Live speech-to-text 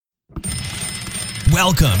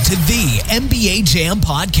Welcome to the MBA Jam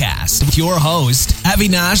Podcast with your host,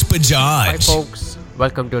 Avinash Bajaj. Hi folks,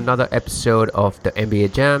 welcome to another episode of the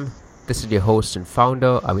MBA Jam. This is your host and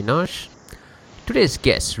founder, Avinash. Today's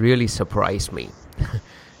guest really surprised me.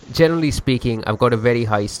 Generally speaking, I've got a very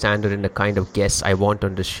high standard in the kind of guests I want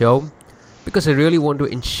on the show because I really want to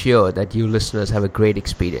ensure that you listeners have a great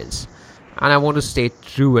experience. And I want to stay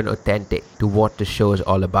true and authentic to what the show is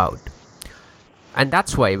all about. And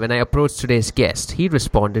that's why when I approached today's guest, he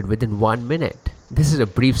responded within 1 minute. This is a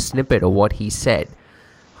brief snippet of what he said.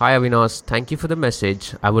 Hi Avinash, thank you for the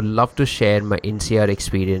message. I would love to share my INSEAD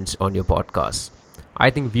experience on your podcast. I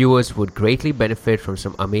think viewers would greatly benefit from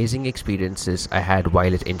some amazing experiences I had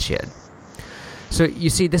while at INSEAD. So you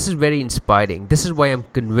see, this is very inspiring. This is why I'm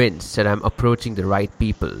convinced that I'm approaching the right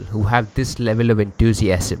people who have this level of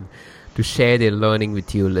enthusiasm to share their learning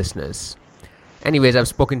with you listeners. Anyways, I've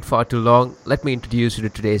spoken far too long. Let me introduce you to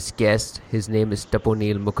today's guest. His name is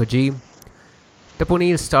Taponeel Mukherjee.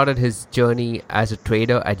 Taponeel started his journey as a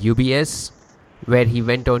trader at UBS, where he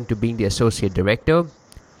went on to being the associate director,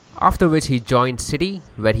 after which he joined Citi,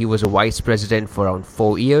 where he was a vice president for around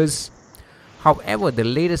 4 years. However, the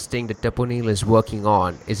latest thing that Taponeel is working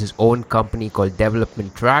on is his own company called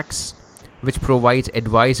Development Tracks, which provides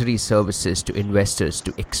advisory services to investors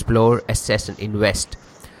to explore, assess and invest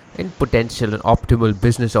in potential and optimal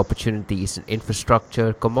business opportunities in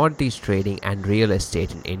infrastructure, commodities trading and real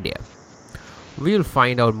estate in India. We'll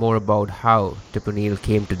find out more about how Taponeel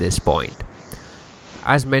came to this point.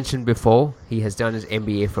 As mentioned before, he has done his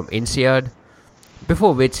MBA from INSEAD,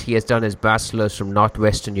 before which he has done his bachelor's from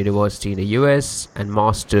Northwestern University in the US and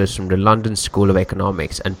master's from the London School of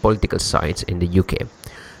Economics and Political Science in the UK.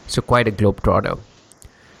 So quite a globetrotter.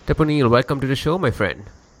 Taponeel, welcome to the show, my friend.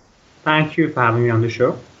 Thank you for having me on the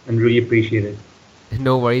show and really appreciate it.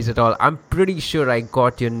 No worries at all. I'm pretty sure I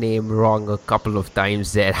got your name wrong a couple of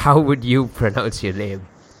times there. How would you pronounce your name?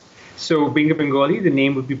 So being a Bengali, the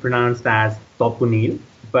name would be pronounced as Taponeel,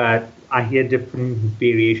 but I hear different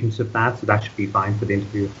variations of that, so that should be fine for the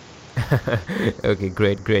interview. Okay,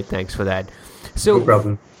 great. Thanks for that. So, no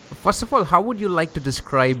problem. First of all, how would you like to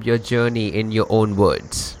describe your journey in your own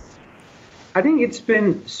words? I think it's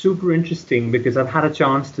been super interesting because I've had a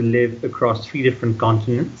chance to live across 3 different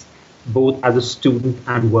continents, both as a student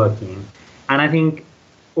and working. And I think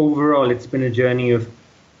overall it's been a journey of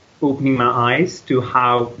opening my eyes to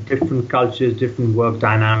how different cultures, different work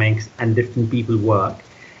dynamics and different people work.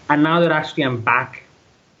 And now that actually I'm back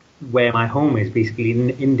where my home is, basically in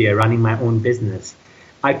India, running my own business,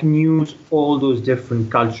 I can use all those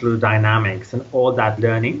different cultural dynamics and all that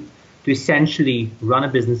learning to essentially run a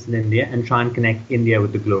business in India and try and connect India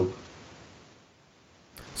with the globe.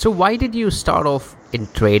 So why did you start off in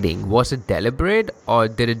trading? Was it deliberate or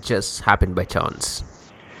did it just happen by chance?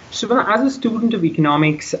 So as a student of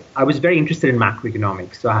economics, I was very interested in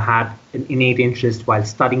macroeconomics. So I had an innate interest while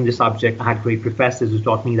studying the subject. I had great professors who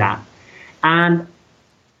taught me that. And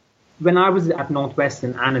when I was at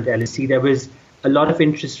Northwestern and at LSE, there was a lot of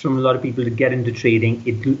interest from a lot of people to get into trading.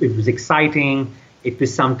 It was exciting. It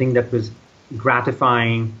was something that was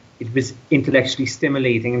gratifying. It was intellectually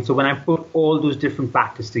stimulating. And so when I put all those different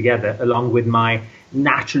factors together, along with my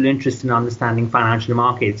natural interest in understanding financial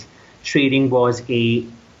markets, trading was a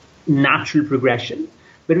natural progression.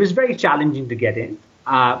 But it was very challenging to get in.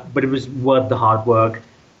 But it was worth the hard work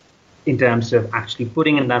in terms of actually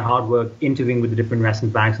putting in that hard work, interviewing with the different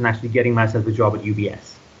investment banks, and actually getting myself a job at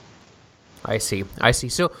UBS. I see.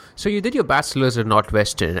 So you did your bachelor's at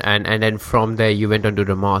Northwestern and then from there you went on to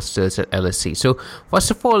the master's at LSE. So first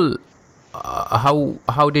of all,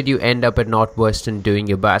 how did you end up at Northwestern doing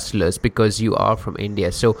your bachelor's? Because you are from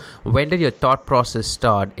India. So when did your thought process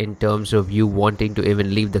start in terms of you wanting to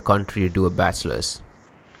even leave the country to do a bachelor's?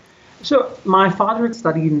 So my father had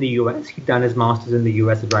studied in the US. He'd done his master's in the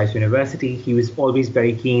US at Rice University. He was always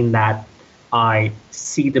very keen that I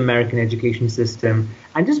see the American education system.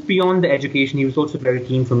 And just beyond the education, he was also very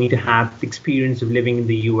keen for me to have the experience of living in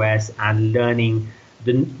the US and learning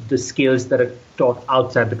the skills that are taught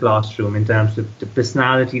outside the classroom in terms of the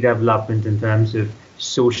personality development, in terms of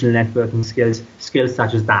social networking skills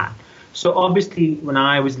such as that. So obviously, when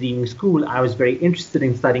I was leaving school, I was very interested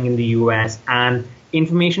in studying in the US, and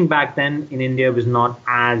information back then in India was not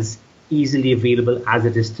as easily available as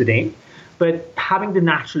it is today. But having the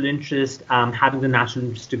natural interest,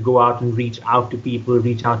 to go out and reach out to people,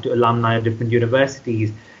 reach out to alumni of different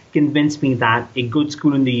universities, convinced me that a good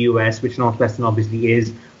school in the US, which Northwestern obviously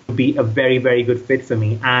is, would be a very, very good fit for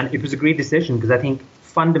me. And it was a great decision because I think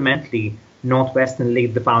fundamentally Northwestern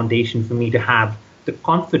laid the foundation for me to have the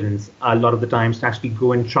confidence a lot of the times to actually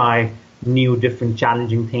go and try new, different,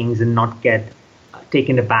 challenging things and not get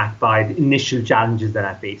taken aback by the initial challenges that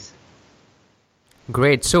I face.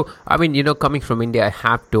 Great. So, I mean, coming from India, I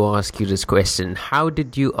have to ask you this question. How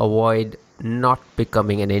did you avoid not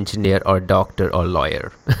becoming an engineer or doctor or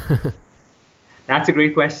lawyer? That's a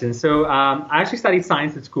great question. So I actually studied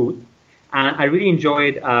science at school, and I really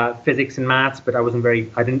enjoyed physics and maths, but I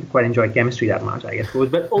didn't quite enjoy chemistry that much, I guess.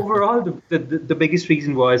 But overall, the biggest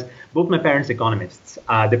reason was both my parents are economists.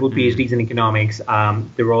 They're both PhDs in economics.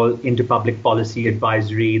 They're all into public policy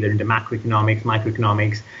advisory. They're into macroeconomics,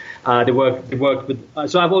 microeconomics. They work with.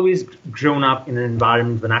 So I've always grown up in an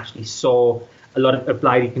environment when I actually saw a lot of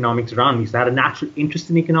applied economics around me. So I had a natural interest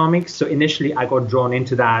in economics. So initially, I got drawn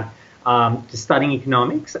into that. To studying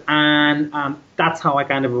economics, and that's how I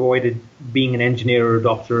kind of avoided being an engineer or a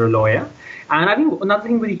doctor or a lawyer. And I think another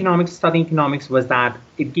thing with studying economics was that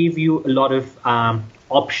it gave you a lot of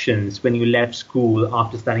options when you left school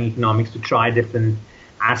after studying economics to try different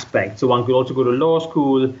aspects. So one could also go to law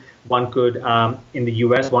school. One could, in the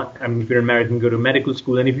US, if you're American, go to medical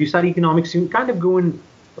school. And if you study economics, you can kind of go and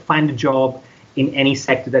find a job in any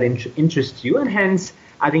sector that interests you. And hence,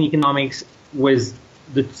 I think economics was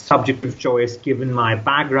the subject of choice given my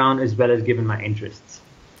background as well as given my interests.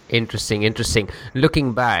 Interesting.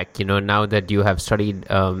 Looking back, now that you have studied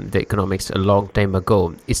the economics a long time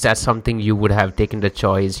ago, is that something you would have taken the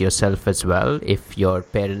choice yourself as well if your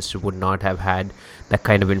parents would not have had that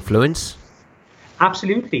kind of influence?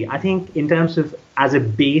 Absolutely. I think in terms of as a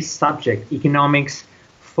base subject, economics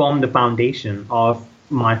formed the foundation of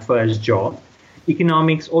my first job.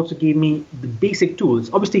 Economics also gave me the basic tools.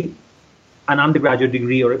 Obviously, an undergraduate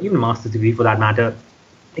degree or even a master's degree for that matter,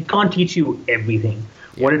 it can't teach you everything.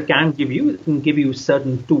 Yeah. What it can give you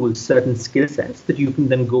certain tools, certain skill sets that you can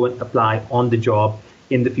then go and apply on the job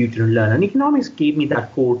in the future and learn. And economics gave me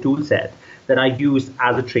that core tool set that I used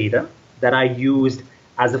as a trader, that I used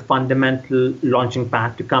as a fundamental launching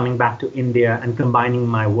pad to coming back to India and combining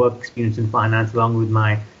my work experience in finance along with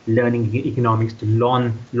my learning economics to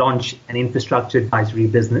launch an infrastructure advisory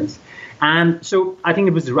business. And so I think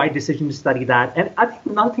it was the right decision to study that. And I think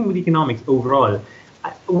another thing with economics overall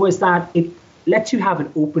was that it lets you have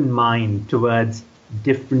an open mind towards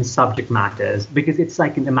different subject matters because it's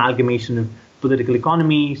like an amalgamation of political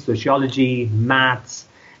economy, sociology, maths.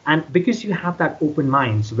 And because you have that open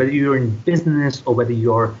mind, so whether you're in business or whether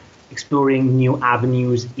you're exploring new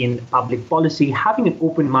avenues in public policy, having an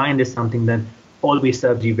open mind is something that always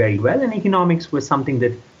served you very well. And economics was something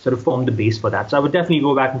that sort of formed the base for that. So I would definitely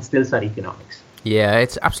go back and still study economics. Yeah,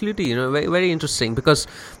 it's absolutely, very, very interesting because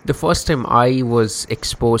the first time I was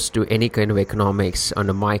exposed to any kind of economics on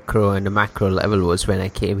a micro and a macro level was when I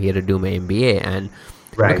came here to do my MBA. And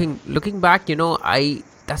looking back,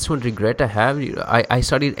 that's one regret I have. I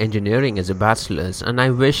studied engineering as a bachelor's, and I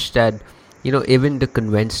wish that even the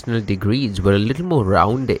conventional degrees were a little more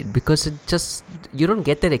rounded because you don't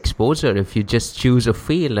get that exposure if you just choose a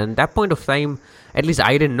field. And at that point of time, at least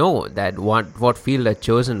I didn't know that what field I'd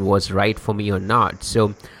chosen was right for me or not.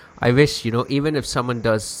 So I wish, even if someone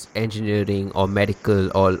does engineering or medical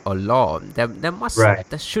or law,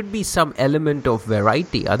 there should be some element of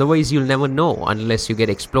variety. Otherwise, you'll never know unless you get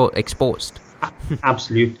exposed.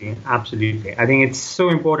 Absolutely. I think it's so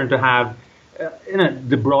important to have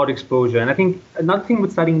the broad exposure. And I think another thing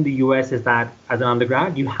with studying in the US is that as an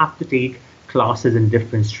undergrad, you have to take classes in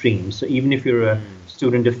different streams. So even if you're a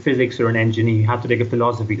student of physics or an engineer, you have to take a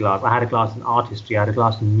philosophy class. I had a class in art history, I had a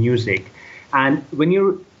class in music. And when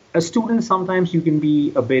you're a student, sometimes you can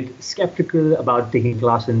be a bit skeptical about taking a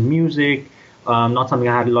class in music, not something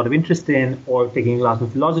I had a lot of interest in, or taking a class in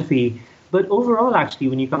philosophy. But overall, actually,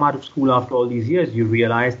 when you come out of school after all these years, you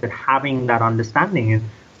realize that having that understanding and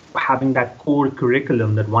having that core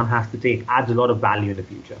curriculum that one has to take adds a lot of value in the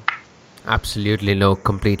future. Absolutely, no,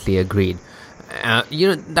 completely agreed.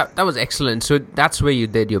 That was excellent. So that's where you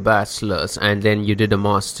did your bachelor's, and then you did a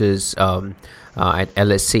master's at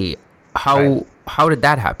LSE. How did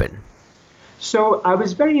that happen? So I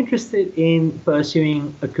was very interested in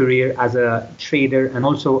pursuing a career as a trader and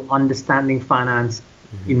also understanding finance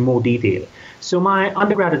in more detail. So my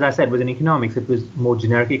undergrad, as I said, was in economics. It was more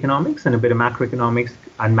generic economics and a bit of macroeconomics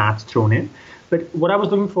and maths thrown in. But what I was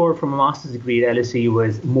looking for from a master's degree at LSE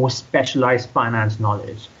was more specialized finance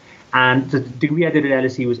knowledge. And the degree I did at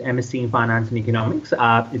LSE was MSc in Finance and Economics.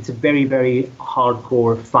 It's a very, very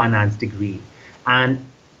hardcore finance degree. And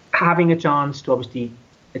having a chance to obviously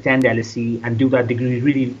attend LSE and do that degree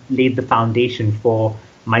really laid the foundation for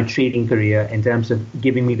my trading career in terms of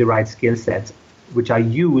giving me the right skill sets, which I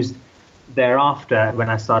used thereafter when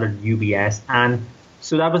I started UBS. And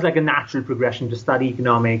so that was like a natural progression to study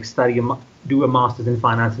economics, do a master's in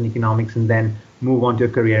finance and economics, and then move on to a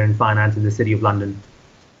career in finance in the City of London.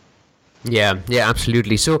 Yeah,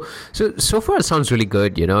 absolutely. So far it sounds really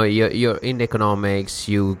good. You're in economics,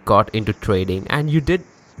 you got into trading, and you did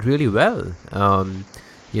really well.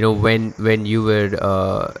 When you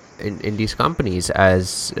were in these companies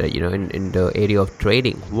as in the area of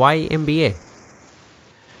trading. Why MBA?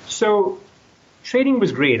 So trading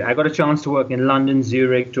was great. I got a chance to work in London,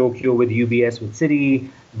 Zurich, Tokyo with UBS, with Citi.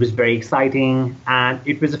 It was very exciting, and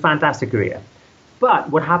it was a fantastic career.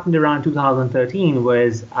 But what happened around 2013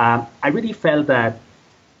 was I really felt that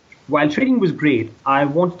while trading was great, I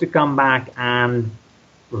wanted to come back and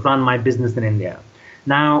run my business in India.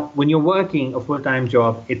 Now, when you're working a full-time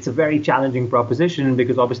job, it's a very challenging proposition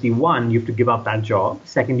because obviously, one, you have to give up that job.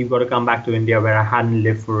 Second, you've got to come back to India where I hadn't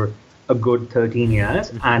lived for a good 13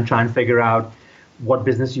 years and try and figure out what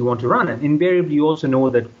business you want to run. And invariably, you also know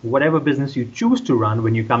that whatever business you choose to run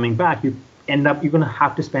when you're coming back, you're going to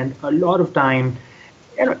have to spend a lot of time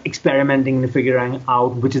experimenting and figuring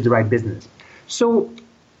out which is the right business. So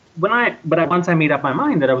once I made up my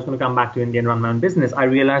mind that I was going to come back to India and run my own business, I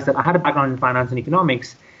realized that I had a background in finance and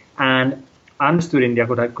economics, and I understood India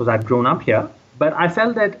because I'd grown up here. But I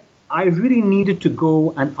felt that I really needed to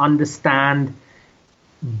go and understand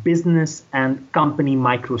business and company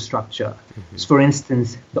microstructure. So for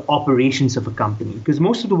instance, the operations of a company, because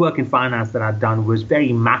most of the work in finance that I'd done was very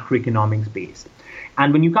macroeconomics based.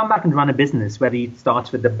 And when you come back and run a business, whether it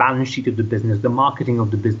starts with the balance sheet of the business, the marketing of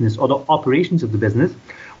the business, or the operations of the business,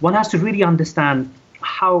 one has to really understand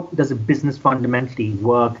how does a business fundamentally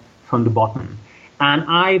work from the bottom. And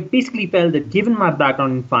I basically felt that given my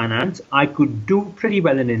background in finance, I could do pretty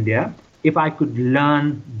well in India if I could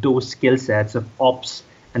learn those skill sets of ops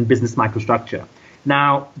and business microstructure.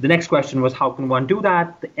 Now, the next question was, how can one do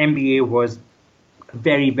that? The MBA was a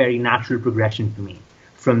very, very natural progression for me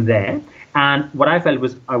from there. And what I felt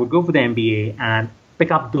was I would go for the MBA and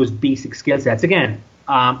pick up those basic skill sets. Again,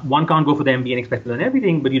 one can't go for the MBA and expect to learn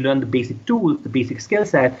everything, but you learn the basic tools, the basic skill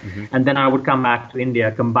set, and then I would come back to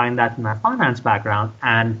India, combine that with my finance background,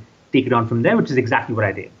 and take it on from there, which is exactly what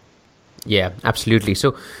I did. Yeah, absolutely.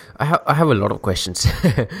 So I have a lot of questions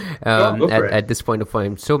at this point of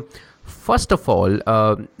time. So first of all,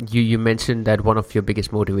 you mentioned that one of your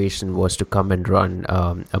biggest motivation was to come and run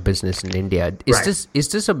a business in India. Is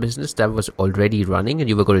this a business that was already running and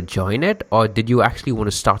you were going to join it, or did you actually want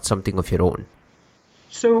to start something of your own?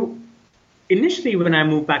 So initially, when I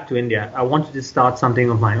moved back to India, I wanted to start something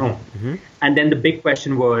of my own. And then the big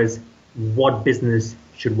question was, what business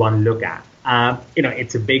should one look at?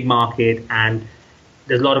 It's a big market and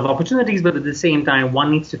there's a lot of opportunities, but at the same time,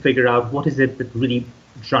 one needs to figure out what is it that really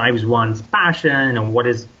drives one's passion and what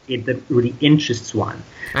is it that really interests one.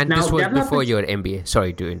 And now, this was before your MBA.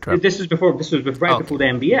 Sorry to interrupt. This was before before the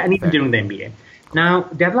MBA and even during the MBA. Now,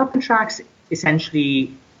 development tracks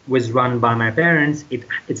essentially was run by my parents.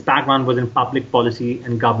 Its background was in public policy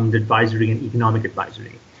and government advisory and economic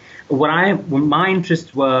advisory. When my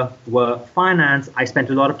interests were finance, I spent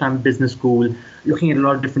a lot of time in business school, looking at a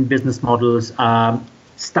lot of different business models,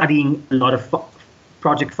 studying a lot of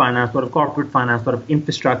project finance, a lot of corporate finance, a lot of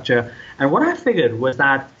infrastructure. And what I figured was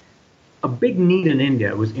that a big need in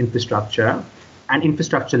India was infrastructure and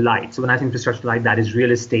infrastructure light. So when I say infrastructure light, that is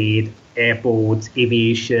real estate, airports,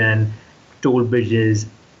 aviation, toll bridges,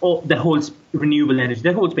 the whole renewable energy,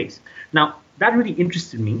 the whole space. Now, that really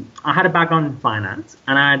interested me. I had a background in finance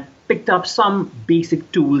and I had picked up some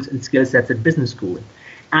basic tools and skill sets at business school.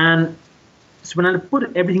 And so when I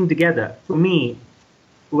put everything together, for me,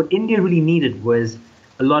 what India really needed was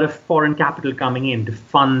a lot of foreign capital coming in to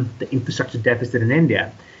fund the infrastructure deficit in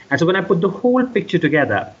India. And so when I put the whole picture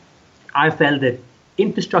together, I felt that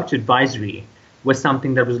infrastructure advisory was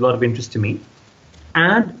something that was a lot of interest to me.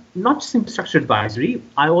 And not just infrastructure advisory,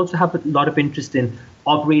 I also have a lot of interest in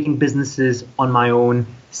operating businesses on my own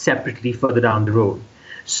separately further down the road.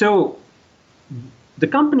 So the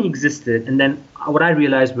company existed, and then what I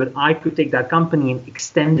realized was I could take that company and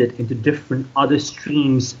extend it into different other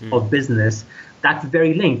streams of business that's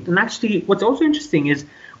very linked. And actually, what's also interesting is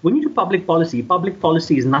when you do public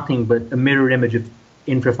policy is nothing but a mirror image of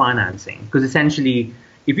infra financing. Because essentially,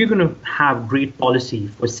 if you're going to have great policy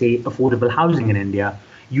for, say, affordable housing in India,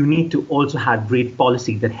 you need to also have great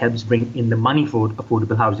policy that helps bring in the money for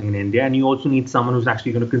affordable housing in India. And you also need someone who's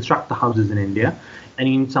actually going to construct the houses in India. And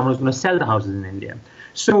you need someone who's going to sell the houses in India.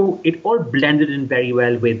 So it all blended in very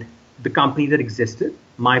well with the company that existed,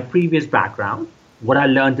 my previous background, what I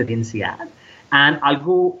learned at INSEAD. And I'll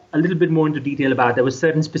go a little bit more into detail about there were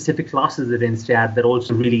certain specific classes at INSEAD that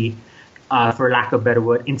also really, for lack of a better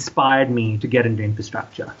word, inspired me to get into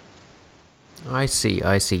infrastructure. I see.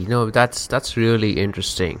 No, that's really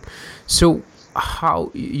interesting. So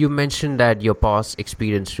how you mentioned that your past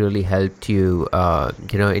experience really helped you,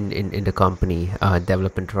 in the company,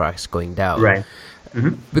 development tracks going down. Right.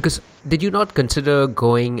 Mm-hmm. Because did you not consider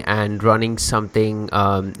going and running something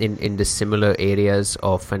in the similar areas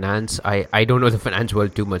of finance? I don't know the finance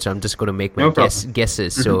world too much. I'm just going to make my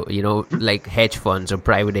guesses. Mm-hmm. So, like hedge funds or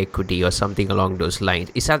private equity or something along those lines.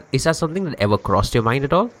 Is that something that ever crossed your mind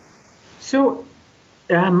at all? So,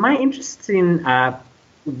 my interest in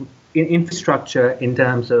infrastructure in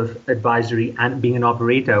terms of advisory and being an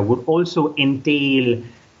operator would also entail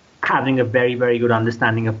having a very, very good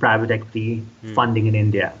understanding of private equity funding in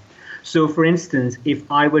India. So, for instance, if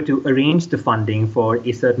I were to arrange the funding for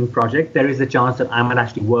a certain project, there is a chance that I might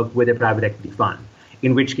actually work with a private equity fund,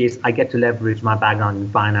 in which case I get to leverage my background in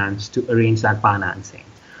finance to arrange that financing.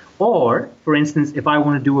 Or, for instance, if I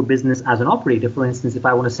want to do a business as an operator, for instance, if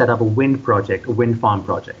I want to set up a wind project, a wind farm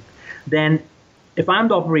project, then if I'm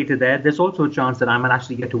the operator there, there's also a chance that I might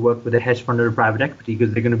actually get to work with a hedge fund or a private equity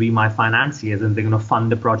because they're going to be my financiers and they're going to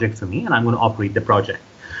fund the project for me and I'm going to operate the project.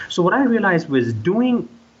 So what I realized was doing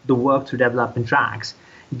the work through development tracks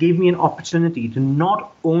gave me an opportunity to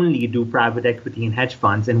not only do private equity and hedge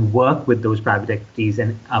funds and work with those private equities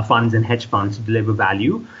and funds and hedge funds to deliver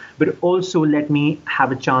value, but also let me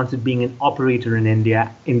have a chance of being an operator in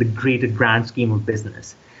India in the greater grand scheme of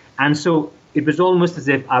business. And so it was almost as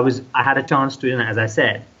if I had a chance to, as I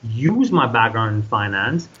said, use my background in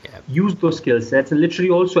finance, use those skill sets, and literally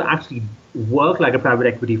also actually work like a private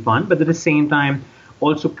equity fund, but at the same time,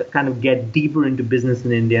 also kind of get deeper into business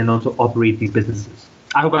in India and also operate these businesses.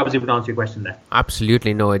 I hope I was able to answer your question there.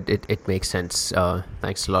 Absolutely. No, it makes sense.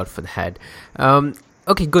 Thanks a lot for that.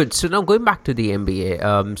 Okay, good. So now going back to the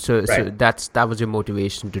MBA, so that was your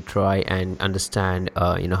motivation to try and understand,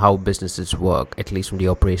 how businesses work, at least from the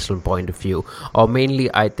operational point of view, or mainly,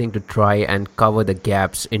 I think, to try and cover the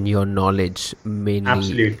gaps in your knowledge, mainly.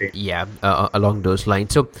 Absolutely. Yeah, along those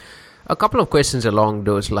lines. So, a couple of questions along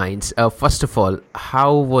those lines. First of all,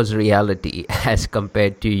 how was reality as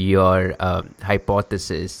compared to your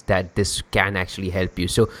hypothesis that this can actually help you?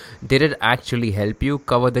 So, did it actually help you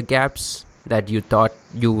cover the gaps that you thought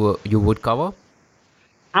you would cover?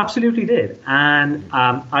 Absolutely did. And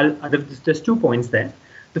there's 2 points there.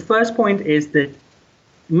 The first point is that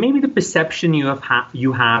maybe the perception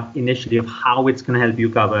you have initially of how it's going to help you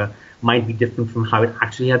cover might be different from how it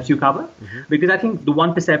actually helps you cover. Because I think the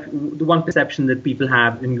one perception that people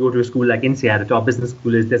have when you go to a school like INSEAD, a top business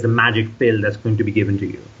school, is there's a magic pill that's going to be given to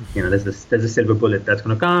you. There's a silver bullet that's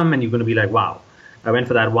going to come and you're going to be like, wow, I went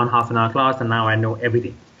for that 1 half-an-hour class and now I know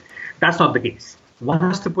everything. That's not the case. One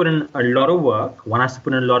has to put in a lot of work. One has to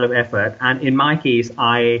put in a lot of effort. And in my case,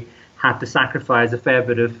 I had to sacrifice a fair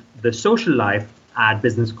bit of the social life at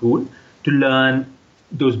business school to learn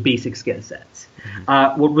those basic skill sets.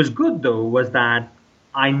 What was good, though, was that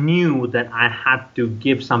I knew that I had to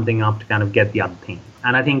give something up to kind of get the other thing.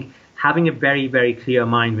 And I think having a very, very clear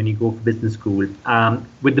mind when you go for business school,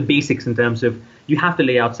 with the basics in terms of you have to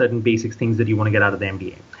lay out certain basic things that you want to get out of the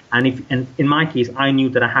MBA. And in my case, I knew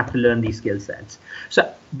that I had to learn these skill sets. So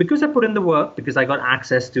because I put in the work, because I got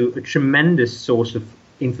access to a tremendous source of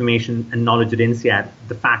information and knowledge at INSEAD,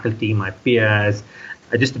 the faculty, my peers,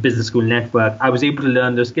 just the business school network, I was able to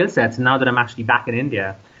learn those skill sets. And now that I'm actually back in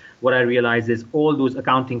India, what I realized is all those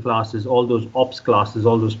accounting classes, all those ops classes,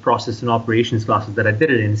 all those process and operations classes that I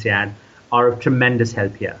did at INSEAD are of tremendous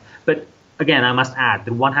help here. But again, I must add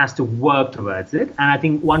that one has to work towards it. And I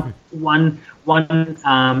think one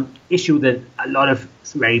issue that a lot of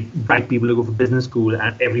very bright people who go for business school,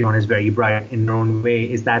 and everyone is very bright in their own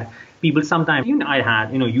way, is that people sometimes,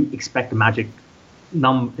 you expect a magic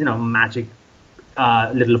little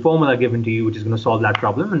formula given to you, which is going to solve that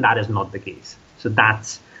problem. And that is not the case. So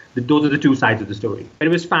those are the two sides of the story. But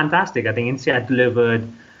it was fantastic. I think INSEAD delivered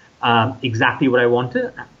exactly what I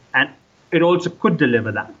wanted. And it also could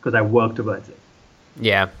deliver that because I worked towards it.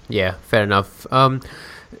 Yeah, fair enough.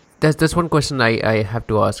 There's one question I have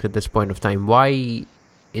to ask at this point of time. Why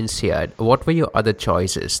INSEAD? What were your other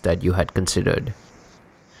choices that you had considered?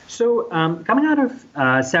 So coming out of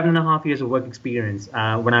 7.5 years of work experience,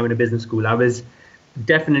 when I went to business school, I was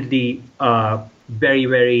definitely very,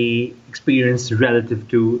 very experienced relative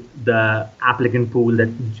to the applicant pool that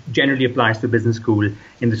generally applies to business school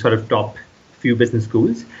in the sort of top few business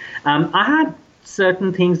schools. I had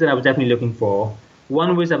certain things that I was definitely looking for.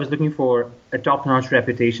 One was I was looking for a top-notch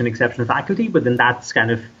reputation, exceptional faculty, but then that's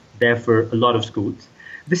kind of there for a lot of schools.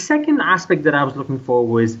 The second aspect that I was looking for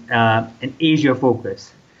was an Asia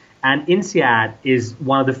focus. And INSEAD is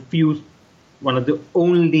one of the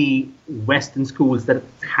only Western schools that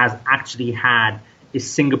has actually had a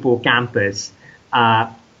Singapore campus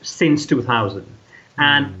since 2000.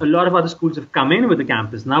 And a lot of other schools have come in with the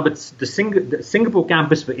campus now, but the Singapore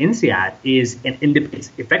campus for INSEAD is it's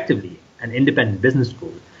effectively an independent business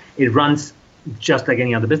school. It runs just like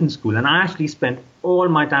any other business school. And I actually spent all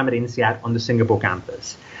my time at INSEAD on the Singapore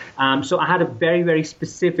campus. So I had a very, very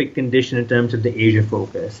specific condition in terms of the Asia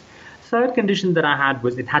focus. Third condition that I had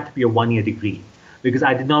was it had to be a one-year degree because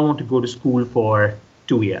I did not want to go to school for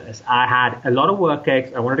 2 years. I had a lot of work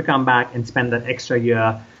ethics. I wanted to come back and spend that extra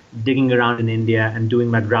year digging around in India and doing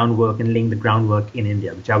my groundwork and laying the groundwork in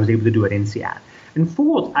India, which I was able to do at INSEAD. And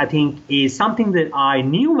fourth, I think, is something that I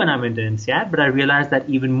knew when I went to INSEAD, but I realized that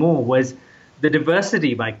even more was the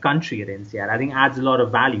diversity by country at INSEAD. I think adds a lot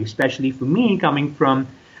of value, especially for me coming from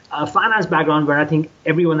a finance background where I think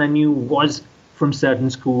everyone I knew was from certain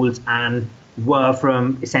schools and were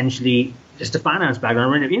from essentially just a finance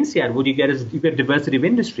background. When at INSEAD, what you get is you get diversity of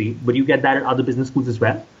industry, but you get that at other business schools as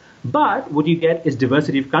well. But what you get is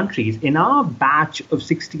diversity of countries. In our batch of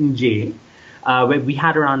 16J, where we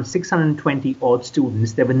had around 620 odd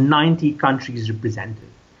students, there were 90 countries represented.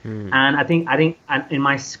 And I think in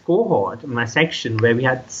my cohort, in my section, where we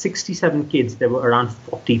had 67 kids, there were around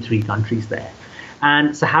 43 countries there.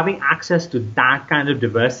 And so having access to that kind of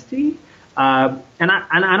diversity, and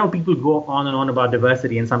I know people go on and on about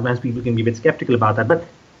diversity, and sometimes people can be a bit skeptical about that. But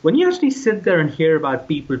when you actually sit there and hear about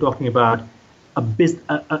people talking about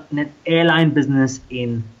an airline business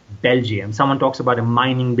in Belgium, someone talks about a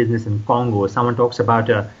mining business in Congo, someone talks about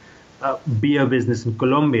a beer business in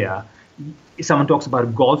Colombia, someone talks about a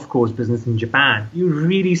golf course business in Japan, you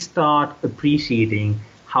really start appreciating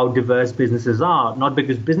how diverse businesses are, not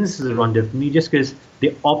because businesses are run differently, just because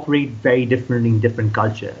they operate very differently in different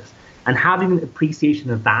cultures. And having an appreciation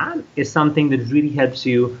of that is something that really helps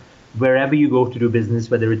you wherever you go to do business,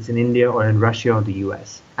 whether it's in India or in Russia or the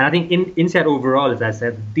US. And I think in INSEAD overall, as I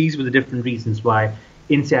said, these were the different reasons why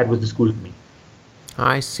INSEAD was the school for me.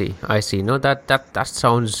 I see. No, that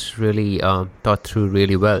sounds really thought through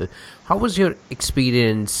really well. How was your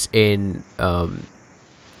experience in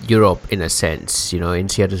Europe, in a sense?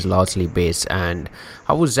 INSEAD is largely based, and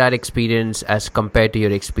how was that experience as compared to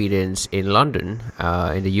your experience in London,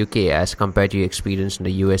 in the UK, as compared to your experience in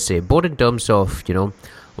the USA, both in terms of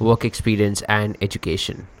work experience and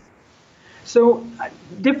education? So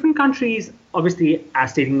different countries, obviously,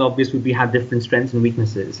 as stating the obvious, would have different strengths and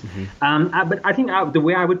weaknesses. But I think the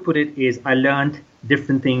way I would put it is I learned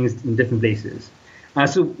different things in different places.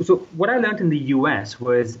 So what I learned in the US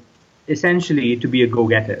was essentially to be a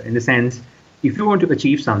go-getter, in the sense, if you want to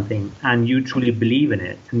achieve something and you truly believe in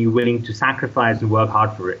it and you're willing to sacrifice and work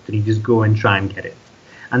hard for it, then you just go and try and get it.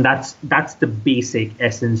 And that's the basic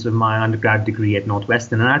essence of my undergrad degree at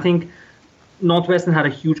Northwestern. And I think Northwestern had a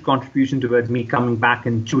huge contribution towards me coming back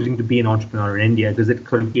and choosing to be an entrepreneur in India, because it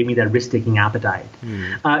sort of gave me that risk-taking appetite.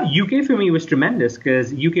 UK for me was tremendous,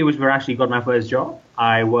 because UK was where I actually got my first job.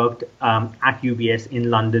 I worked at UBS in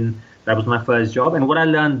London. That was my first job. And what I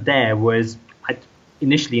learned there was,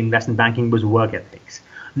 initially investment banking was work ethics.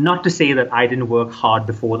 Not to say that I didn't work hard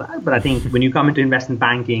before that, but I think when you come into investment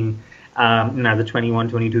banking, as a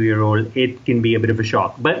 21, 22-year-old, it can be a bit of a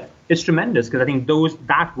shock. But it's tremendous, because I think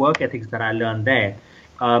that work ethics that I learned there,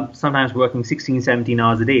 sometimes working 16, 17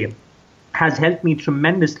 hours a day, has helped me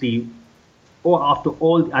tremendously.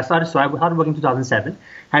 I started working in 2007,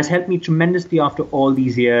 has helped me tremendously after all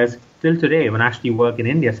these years till today, when I actually work in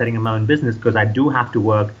India setting up my own business, because I do have to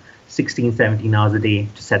work 16, 17 hours a day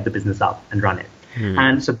to set the business up and run it.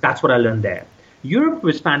 And so that's what I learned there. Europe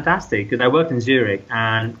was fantastic, because I worked in Zurich,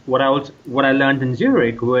 and what I learned in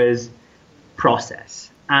Zurich was process.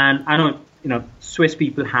 And I know, Swiss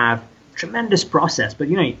people have tremendous process, but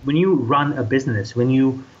when you run a business, when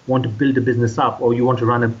you want to build a business up, or you want to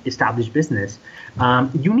run an established business,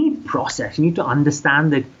 you need process. You need to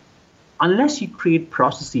understand that unless you create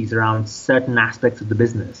processes around certain aspects of the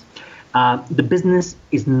business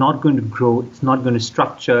is not going to grow. It's not going to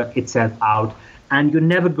structure itself out. And you're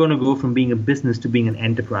never going to go from being a business to being an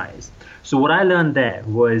enterprise. So what I learned there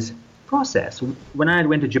was process. When I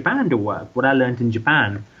went to Japan to work, what I learned in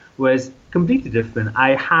Japan was completely different.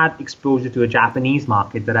 I had exposure to a Japanese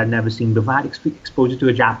market that I'd never seen before. I had exposure to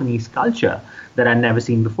a Japanese culture that I'd never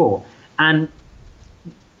seen before. And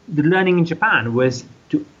the learning in Japan was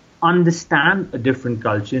to understand a different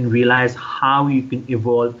culture and realize how you can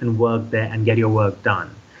evolve and work there and get your work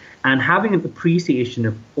done. And having an appreciation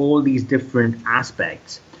of all these different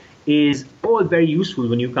aspects is all very useful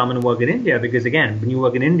when you come and work in India, because again, when you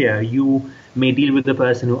work in India, you may deal with the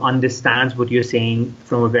person who understands what you're saying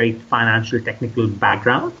from a very financial, technical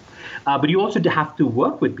background. But you also have to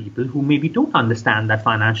work with people who maybe don't understand that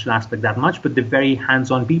financial aspect that much, but they're very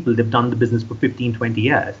hands-on people. They've done the business for 15, 20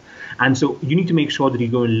 years. And so you need to make sure that you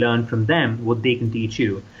go and learn from them what they can teach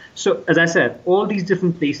you. So as I said, all these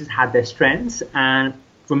different places had their strengths. And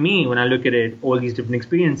for me, when I look at it, all these different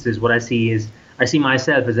experiences, what I see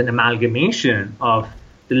myself as an amalgamation of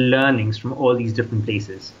the learnings from all these different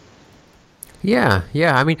places. Yeah.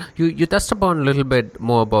 I mean, you touched upon a little bit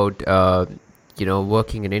more about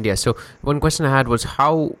working in India. So one question I had was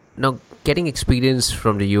how now getting experience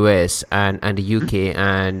from the US and the UK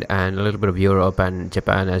and a little bit of Europe and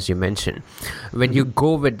Japan, as you mentioned, when you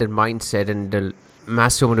go with the mindset and the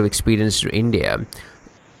massive amount of experience to India,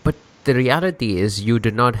 but the reality is you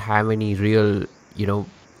did not have any real,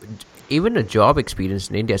 even a job experience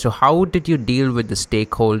in India. So how did you deal with the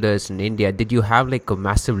stakeholders in India? Did you have like a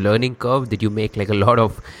massive learning curve? Did you make like a lot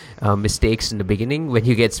of mistakes in the beginning when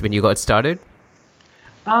you got started?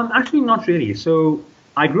 Actually, not really. So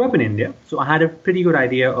I grew up in India, so I had a pretty good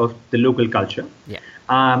idea of the local culture. Yeah.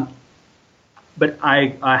 But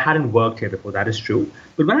I hadn't worked here before, that is true.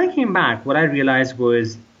 But when I came back, what I realized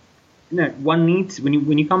was, one needs, when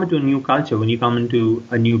you come into a new culture, when you come into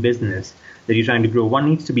a new business that you're trying to grow, one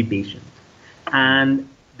needs to be patient. And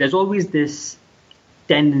there's always this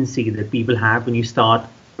tendency that people have when you start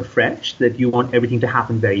afresh, that you want everything to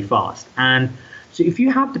happen very fast. And so if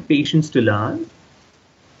you have the patience to learn,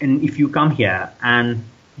 and if you come here and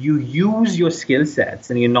you use your skill sets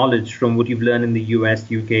and your knowledge from what you've learned in the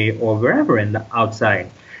US, UK, or wherever in the outside,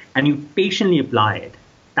 and you patiently apply it,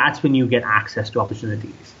 that's when you get access to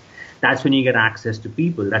opportunities. That's when you get access to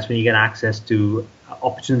people. That's when you get access to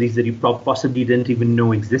opportunities that you possibly didn't even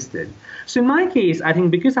know existed. So in my case, I think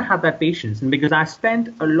because I had that patience and because I spent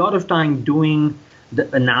a lot of time doing the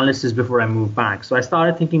analysis before I moved back. So I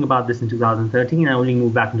started thinking about this in 2013. I only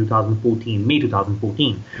moved back in 2014, May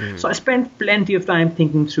 2014. So I spent plenty of time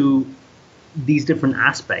thinking through these different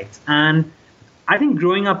aspects. And I think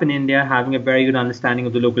growing up in India, having a very good understanding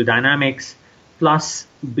of the local dynamics, plus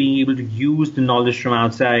being able to use the knowledge from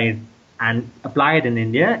outside and apply it in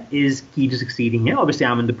India is key to succeeding here. Obviously,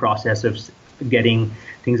 I'm in the process of getting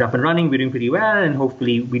things up and running. We're doing pretty well, and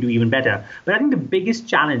hopefully we do even better. But I think the biggest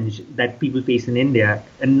challenge that people face in India,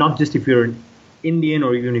 and not just if you're an Indian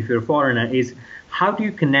or even if you're a foreigner, is how do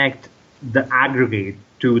you connect the aggregate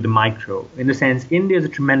to the micro? In the sense, India is a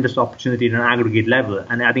tremendous opportunity at an aggregate level,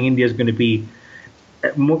 and I think India is going to be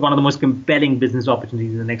one of the most compelling business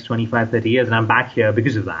opportunities in the next 25, 30 years, and I'm back here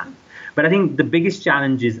because of that. But I think the biggest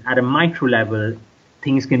challenge is at a micro level,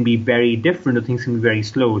 things can be very different or things can be very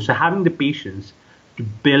slow. So having the patience to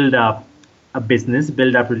build up a business,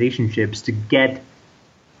 build up relationships, to get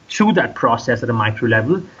through that process at a micro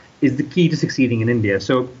level is the key to succeeding in India.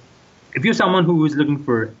 So if you're someone who is looking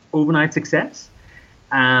for overnight success,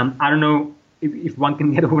 I don't know if one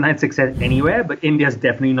can get overnight success anywhere, but India is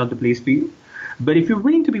definitely not the place for you. But if you're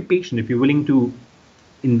willing to be patient, if you're willing to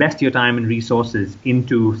invest your time and resources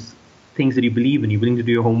into things that you believe in, you're willing to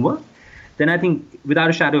do your homework, then I think without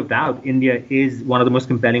a shadow of doubt, India is one of the most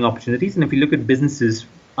compelling opportunities. And if you look at businesses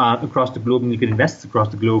across the globe and you can invest across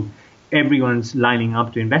the globe, everyone's lining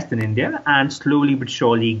up to invest in India and slowly but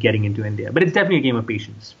surely getting into India. But it's definitely a game of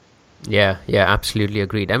patience. Yeah, absolutely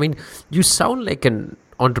agreed. I mean, you sound like an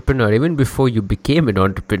entrepreneur even before you became an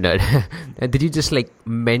entrepreneur. Did you just like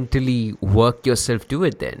mentally work yourself to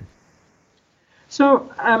it then?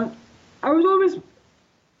 So I was always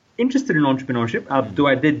interested in entrepreneurship, though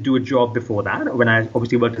I did do a job before that when I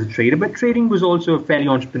obviously worked as a trader. But trading was also fairly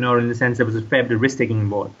entrepreneurial in the sense there was a fair bit of risk-taking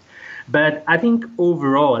involved. But I think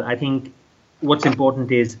overall, what's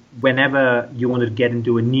important is whenever you want to get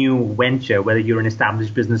into a new venture, whether you're an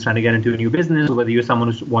established business trying to get into a new business or whether you're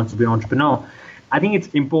someone who wants to be an entrepreneur, I think it's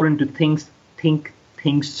important to think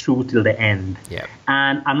things through till the end. Yeah.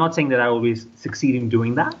 And I'm not saying that I always succeed in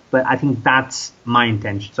doing that, but I think that's my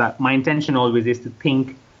intention. So my intention always is to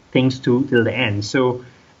think things through till the end. So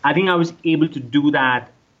I think I was able to do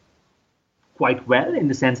that quite well in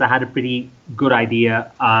the sense I had a pretty good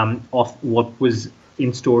idea of what was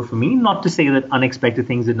in store for me. Not to say that unexpected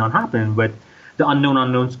things did not happen, but the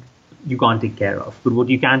unknowns you can't take care of. But what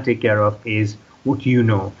you can take care of is what you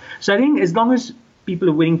know. So I think as long as people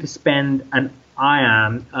are willing to spend, and I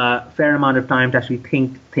am, a fair amount of time to actually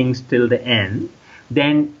think things till the end,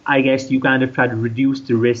 then I guess you kind of try to reduce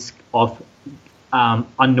the risk of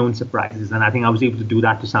unknown surprises. And I think I was able to do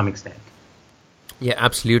that to some extent. Yeah,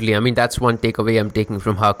 absolutely. I mean, that's one takeaway I'm taking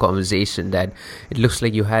from our conversation, that it looks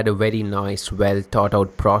like you had a very nice, well thought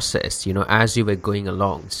out process, as you were going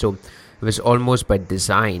along. So it was almost by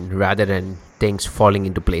design rather than things falling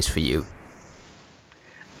into place for you.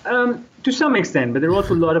 To some extent, but there are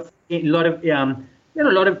also a lot of a lot of a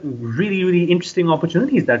lot of really really interesting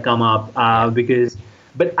opportunities that come up because.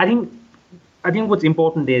 But I think what's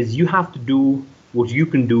important is you have to do what you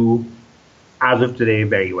can do as of today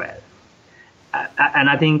very well. And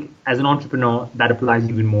I think as an entrepreneur, that applies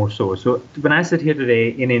even more so. So when I sit here today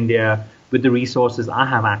in India with the resources I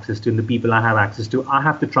have access to and the people I have access to, I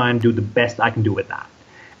have to try and do the best I can do with that.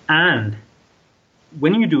 And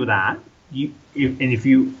when you do that,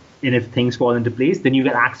 if things fall into place, then you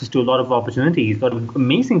get access to a lot of opportunities, a lot of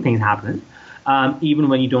amazing things happen, even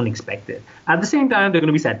when you don't expect it. At the same time, there are going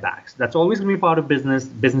to be setbacks. That's always going to be part of business.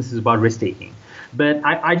 Business is about risk taking. But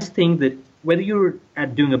I just think that whether you're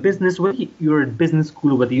at doing a business, whether you're at business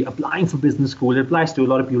school, whether you're applying for business school, it applies to a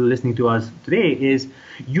lot of people listening to us today, is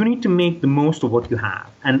you need to make the most of what you have.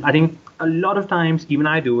 And I think a lot of times, even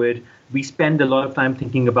I do it, we spend a lot of time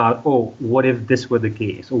thinking about, oh, what if this were the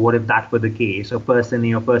case? Or what if that were the case? Or person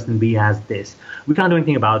A or person B has this. We can't do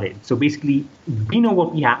anything about it. So basically, we know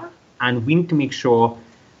what we have, and we need to make sure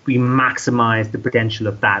we maximize the potential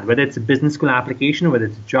of that, whether it's a business school application, or whether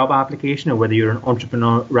it's a job application, or whether you're an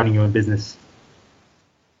entrepreneur running your own business.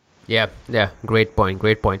 Yeah, great point.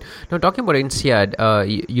 Now, talking about INSEAD,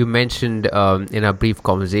 you mentioned in our brief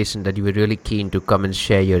conversation that you were really keen to come and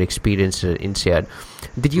share your experience at INSEAD.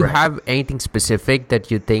 Did you have anything specific that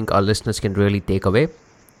you think our listeners can really take away?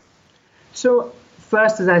 So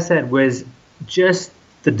first, as I said, was just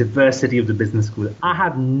the diversity of the business school. I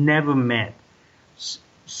have never met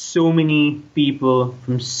so many people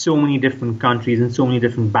from so many different countries and so many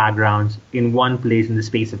different backgrounds in one place in the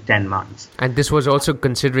space of 10 months. And this was also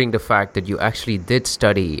considering the fact that you actually did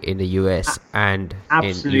study in the US and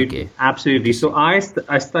absolutely, in UK. Absolutely. So I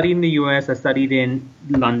studied in the US, I studied in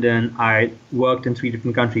London, I worked in 3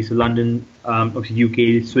 different countries, so London,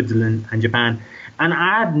 UK, Switzerland, and Japan. And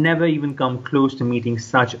I had never even come close to meeting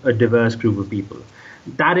such a diverse group of people.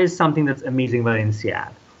 That is something that's amazing about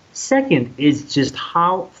INSEAD. Second is just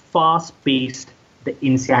how fast-paced the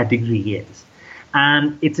INSEAD degree is.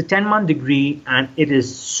 And it's a 10-month degree, and it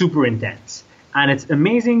is super intense. And it's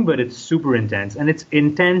amazing, but it's super intense. And it's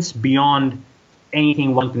intense beyond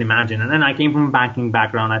anything one can imagine. And then I came from a banking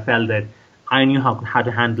background. I felt that I knew how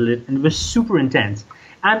to handle it, and it was super intense.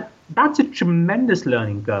 And that's a tremendous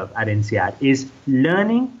learning curve at INSEAD, is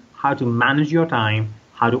learning how to manage your time,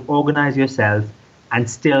 how to organize yourself, and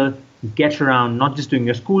still get around not just doing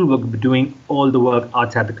your schoolwork, but doing all the work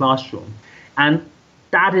outside the classroom. And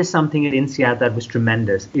that is something at INSEAD that was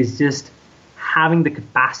tremendous, is just having the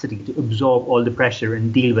capacity to absorb all the pressure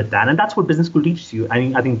and deal with that. And that's what business school teaches you.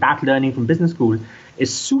 I think that learning from business school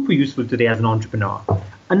is super useful today as an entrepreneur.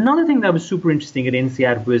 Another thing that was super interesting at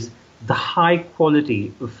INSEAD was the high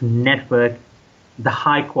quality of network, the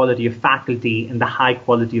high quality of faculty, and the high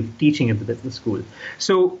quality of teaching at the business school.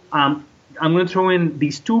 So I'm going to throw in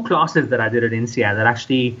these 2 classes that I did at INSEAD that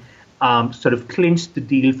actually sort of clinched the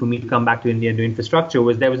deal for me to come back to India and do infrastructure.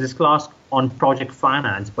 There was this class on project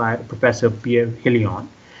finance by Professor Pierre Hillion,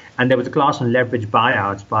 and there was a class on leverage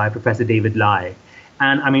buyouts by Professor David Lai.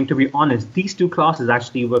 And I mean, to be honest, these 2 classes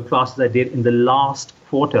actually were classes I did in the last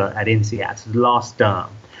quarter at INSEAD, so the last term.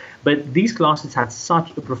 But these classes had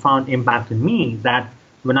such a profound impact on me that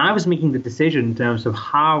when I was making the decision in terms of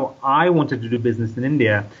how I wanted to do business in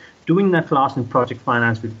India, doing that class in project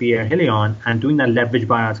finance with Pierre Hillion and doing that leverage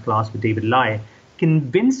buyouts class with David Lai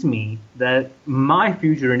convinced me that my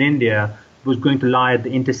future in India was going to lie at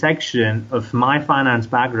the intersection of my finance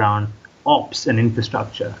background, ops, and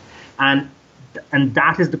infrastructure. And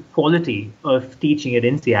that is the quality of teaching at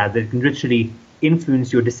INSEAD that can literally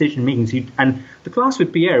influence your decision making. And the class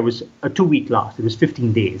with Pierre was a 2-week class. It was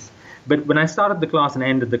 15 days. But when I started the class and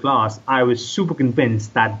ended the class, I was super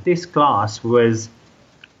convinced that this class was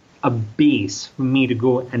a base for me to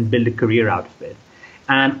go and build a career out of it.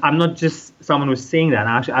 And I'm not just someone who's saying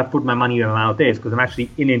that. I put my money where my mouth is, because I'm actually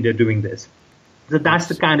in India doing this. So that's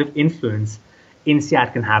the kind of influence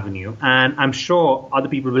INSEAD can have on you. And I'm sure other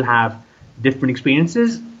people will have different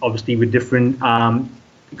experiences, obviously with different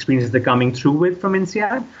experiences they're coming through with from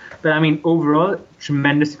INSEAD. But I mean, overall,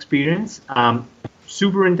 tremendous experience,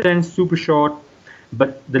 super intense, super short,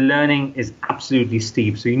 but the learning is absolutely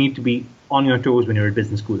steep. So you need to be on your toes when you're at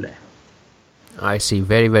business school there. I see.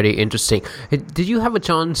 Very, very interesting. Did you have a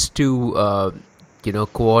chance to,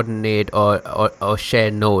 coordinate or share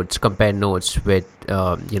notes, compare notes with,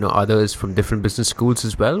 others from different business schools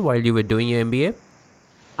as well while you were doing your MBA?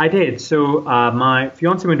 I did. So my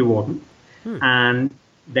fiance went to Wharton, and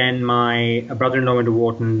then my brother-in-law went to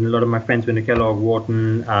Wharton. A lot of my friends went to Kellogg,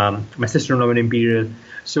 Wharton. My sister-in-law went to Imperial.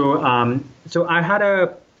 So I had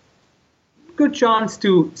a good chance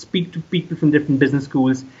to speak to people from different business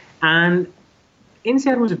schools, and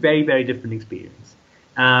INSEAD was a very, very different experience.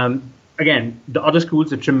 Again, the other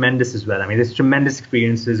schools are tremendous as well. I mean, there's tremendous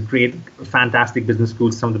experiences, great, fantastic business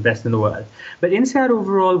schools, some of the best in the world. But INSEAD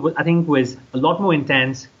overall, I think, was a lot more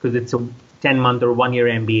intense because it's a 10-month or 1-year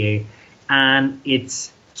MBA, and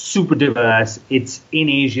it's super diverse. It's in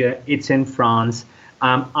Asia, it's in France.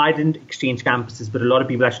 I didn't exchange campuses, but a lot of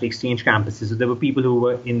people actually exchanged campuses. So there were people who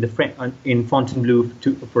were in Fontainebleau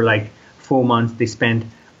for like 4 months. They spent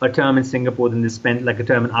a term in Singapore, then they spent like a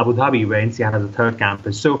term in Abu Dhabi, where INSEAD has a third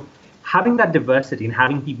campus. So having that diversity and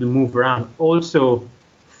having people move around also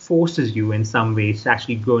forces you in some ways to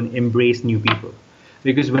actually go and embrace new people.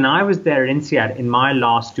 Because when I was there at INSEAD in my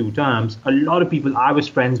last 2 terms, a lot of people I was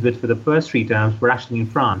friends with for the first 3 terms were actually in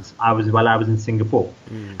France. While I was in Singapore.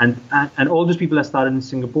 And all those people I started in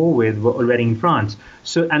Singapore with were already in France.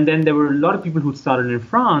 And then there were a lot of people who started in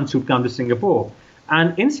France who'd come to Singapore.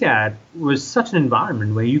 And INSEAD was such an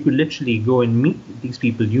environment where you could literally go and meet these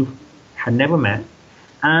people you had never met,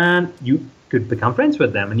 and you could become friends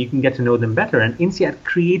with them and you can get to know them better. And INSEAD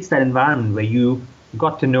creates that environment where you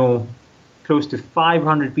got to know close to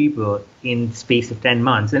 500 people in the space of 10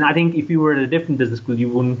 months. And I think if you were at a different business school, you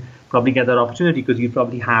wouldn't probably get that opportunity because you'd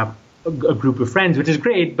probably have a group of friends, which is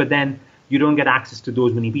great, but then you don't get access to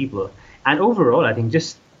those many people. And overall, I think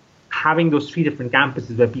just having those 3 different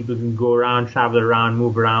campuses where people can go around, travel around,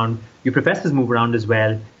 move around, your professors move around as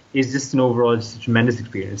well, is just an overall just a tremendous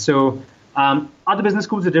experience. So other business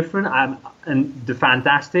schools are different, and they're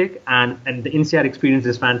fantastic, and the INSEAD experience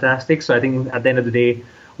is fantastic. So I think at the end of the day,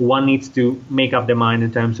 one needs to make up their mind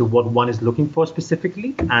in terms of what one is looking for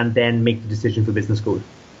specifically, and then make the decision for business school.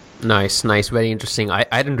 Nice. Very interesting. I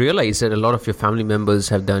didn't realize that a lot of your family members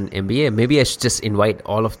have done MBA. Maybe I should just invite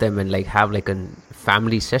all of them and like have like a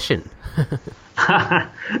family session.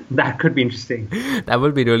 That could be interesting. That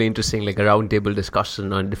would be really interesting, like a roundtable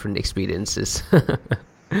discussion on different experiences.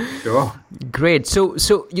 Sure. Great.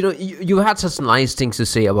 So you had such nice things to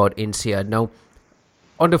say about INSEAD. Now,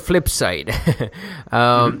 on the flip side,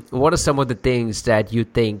 what are some of the things that you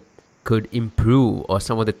think could improve, or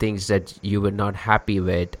some of the things that you were not happy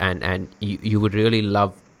with, and you would really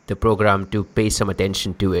love the program to pay some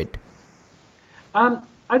attention to it?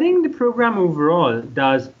 I think the program overall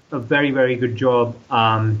does a very, very good job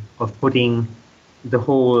of putting the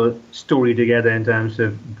whole story together in terms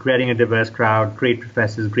of creating a diverse crowd, great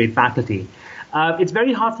professors, great faculty. It's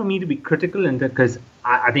very hard for me to be critical, because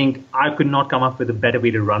I think I could not come up with a better way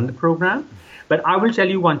to run the program. But I will tell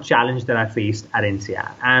you one challenge that I faced at INSEAD.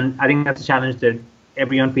 And I think that's a challenge that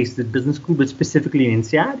everyone faces at business school, but specifically in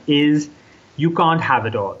INSEAD, is you can't have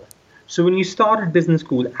it all. So when you start at business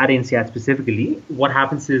school at INSEAD specifically, what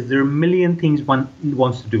happens is there are a million things one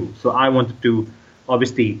wants to do. So I wanted to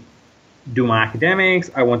obviously do my academics.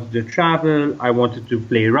 I wanted to travel. I wanted to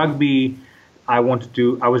play rugby. I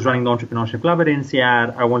was running the entrepreneurship club at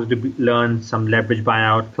INSEAD. I wanted to learn some leverage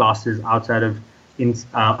buyout classes outside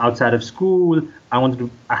of school. I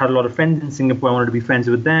had a lot of friends in Singapore. I wanted to be friends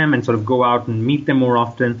with them and sort of go out and meet them more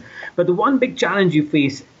often. But the one big challenge you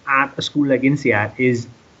face at a school like INSEAD is,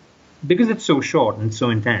 because it's so short and so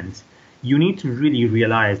intense, you need to really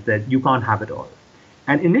realize that you can't have it all.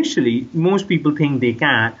 And initially, most people think they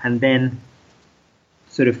can, and then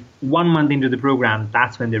sort of 1 month into the program,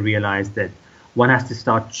 that's when they realize that one has to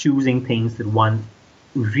start choosing things that one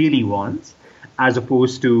really wants, as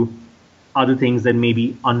opposed to other things that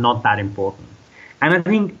maybe are not that important. And I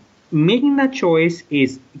think making that choice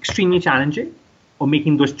is extremely challenging, or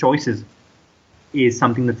making those choices is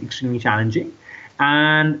something that's extremely challenging.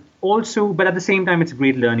 And also, but at the same time, it's a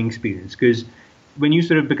great learning experience, because when you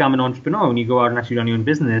sort of become an entrepreneur, when you go out and actually run your own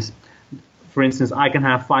business, for instance, I can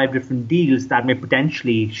have 5 different deals that may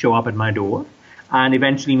potentially show up at my door, and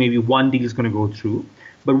eventually maybe one deal is going to go through.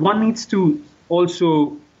 But one needs to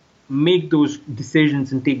also make those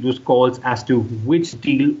decisions and take those calls as to which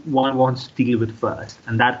deal one wants to deal with first.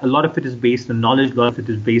 And that a lot of it is based on knowledge, a lot of it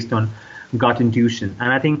is based on gut intuition.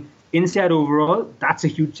 And I think INSEAD overall, that's a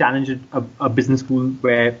huge challenge at a business school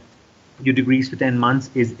where your degrees for 10 months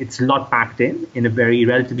it's a lot packed in a very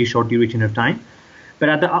relatively short duration of time.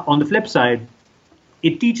 But on the flip side,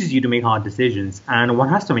 it teaches you to make hard decisions, and one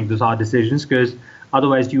has to make those hard decisions, because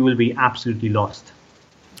otherwise you will be absolutely lost.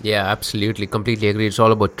 Yeah, absolutely, completely agree. It's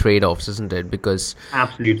all about trade-offs, isn't it? Because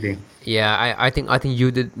absolutely, yeah, I think you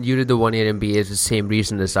did the 1-year MBA for the same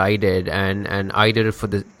reason as I did, and I did it for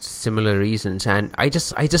the similar reasons, and I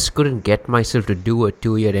just couldn't get myself to do a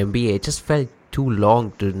 2-year MBA. It just felt too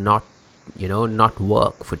long to not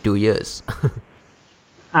work for 2 years.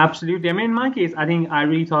 Absolutely. I mean, in my case, I think I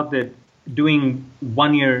really thought that doing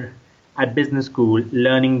 1 year at business school,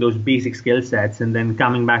 learning those basic skill sets, and then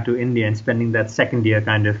coming back to India and spending that second year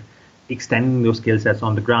kind of extending those skill sets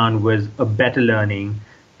on the ground was a better learning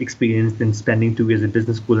experience than spending 2 years at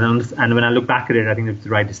business school. And when I look back at it, I think it's the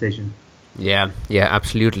right decision. Yeah,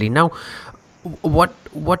 absolutely. Now,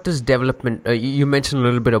 what does development? You mentioned a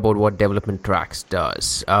little bit about what development tracks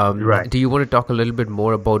does. Right. Do you want to talk a little bit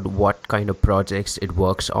more about what kind of projects it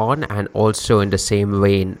works on, and also in the same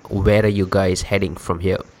vein, where are you guys heading from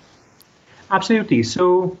here? Absolutely.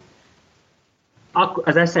 So,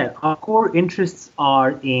 as I said, our core interests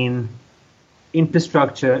are in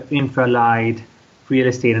infrastructure, infra-light, real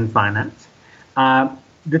estate, and finance.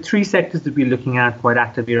 The three sectors that we're looking at quite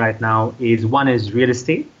actively right now is one is real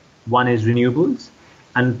estate, one is renewables,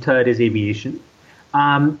 and third is aviation.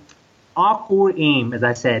 Our core aim, as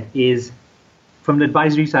I said, is from the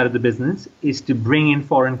advisory side of the business, is to bring in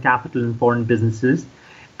foreign capital and foreign businesses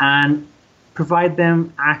and provide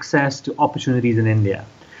them access to opportunities in India.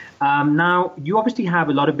 Now, you obviously have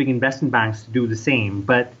a lot of big investment banks to do the same,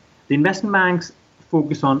 but the investment banks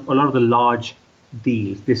focus on a lot of the large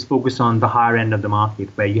deals. They focus on the higher end of the market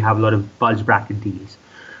where you have a lot of bulge bracket deals.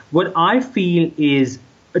 What I feel is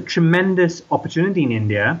a tremendous opportunity in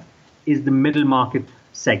India is the middle market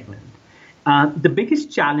segment. The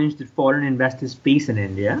biggest challenge that foreign investors face in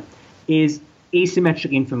India is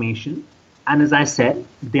asymmetric information. And as I said,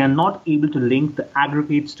 they are not able to link the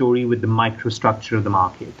aggregate story with the microstructure of the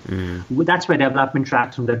market. That's where development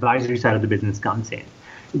tracks from the advisory side of the business comes in.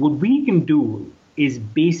 What we can do is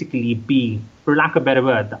basically be, for lack of a better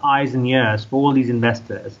word, the eyes and ears for all these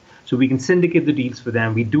investors. So we can syndicate the deals for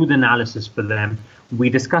them, we do the analysis for them, we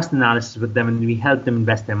discuss the analysis with them, and we help them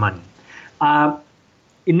invest their money.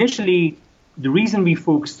 Initially, the reason we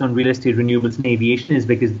focused on real estate, renewables, and aviation is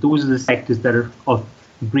because those are the sectors that are of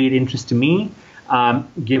great interest to me,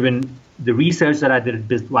 given the research that I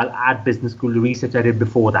did while at business school, the research I did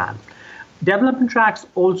before that. Development Tracks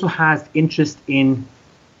also has interest in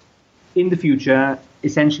the future,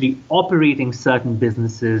 essentially operating certain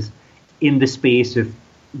businesses in the space of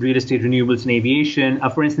real estate, renewables, and aviation.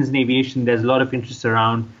 For instance, in aviation, there's a lot of interest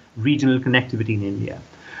around regional connectivity in India.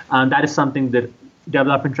 That is something that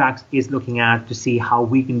Development Tracks is looking at to see how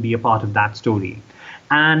we can be a part of that story.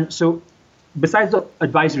 And so besides the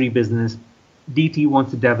advisory business, DT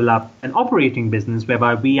wants to develop an operating business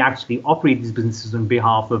whereby we actually operate these businesses on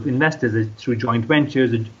behalf of investors through joint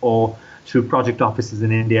ventures or through project offices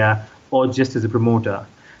in India or just as a promoter.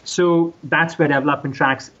 So that's where Development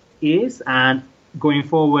Tracks is. And going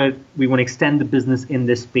forward, we want to extend the business in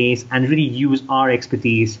this space and really use our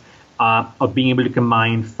expertise of being able to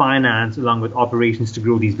combine finance along with operations to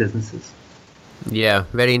grow these businesses. Yeah,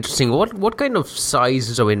 very interesting. What kind of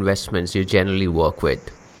sizes of investments do you generally work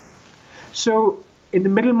with? So in the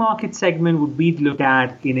middle market segment, what we look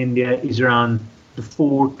at in India is around the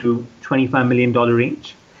 $4 to $25 million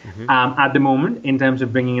range at the moment in terms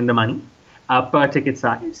of bringing in the money per ticket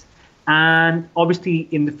size. And obviously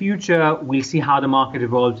in the future, we'll see how the market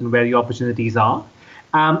evolves and where the opportunities are.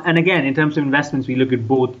 And again, in terms of investments, we look at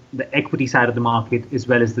both the equity side of the market as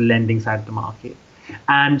well as the lending side of the market.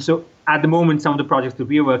 And so at the moment, some of the projects that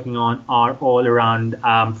we are working on are all around,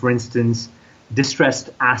 for instance, distressed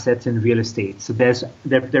assets in real estate. So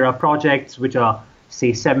there are projects which are,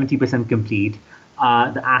 say, 70% complete.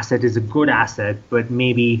 The asset is a good asset, but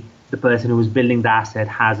maybe the person who is building the asset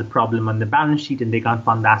has a problem on the balance sheet and they can't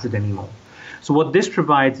fund the asset anymore. So what this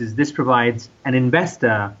provides an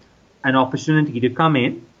investor an opportunity to come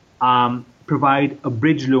in, provide a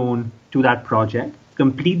bridge loan to that project,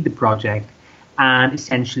 complete the project, and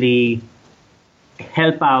essentially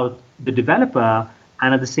help out the developer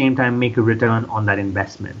and at the same time make a return on that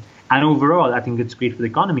investment. And overall, I think it's great for the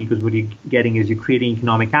economy because what you're getting is you're creating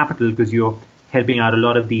economic capital because you're helping out a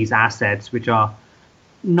lot of these assets which are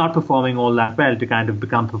not performing all that well to kind of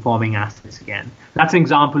become performing assets again. That's an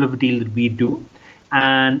example of a deal that we do.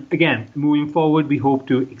 And again, moving forward, we hope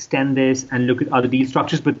to extend this and look at other deal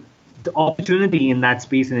structures. But the opportunity in that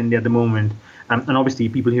space in India at the moment, and obviously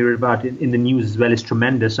people hear about it in the news as well, is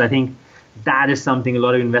tremendous. So I think that is something a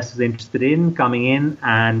lot of investors are interested in, coming in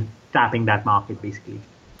and tapping that market, basically.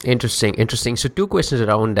 Interesting. So 2 questions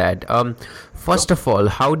around that. First of all,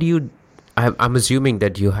 how do you... I'm assuming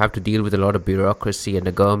that you have to deal with a lot of bureaucracy and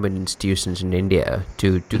the government institutions in India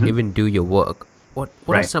to even do your work. What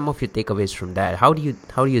are some of your takeaways from that? How do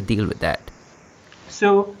you deal with that?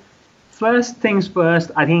 So first things first,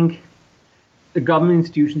 I think the government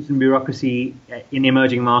institutions and bureaucracy in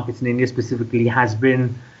emerging markets in India specifically has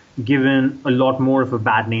been given a lot more of a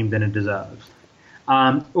bad name than it deserves.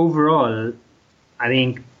 Overall, I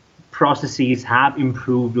think processes have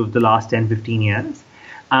improved over the last 10, 15 years.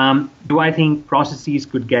 Do I think processes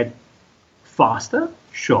could get faster?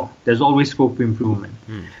 Sure. There's always scope for improvement.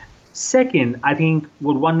 Second, I think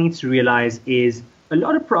what one needs to realize is a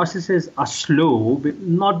lot of processes are slow, but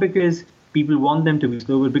not because people want them to be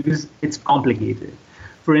slow, but because it's complicated.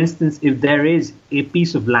 For instance, if there is a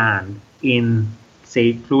piece of land in,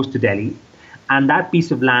 say, close to Delhi, and that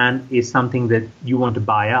piece of land is something that you want to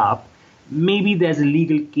buy up, maybe there's a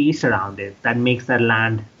legal case around it that makes that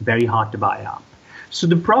land very hard to buy up. So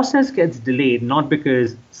the process gets delayed, not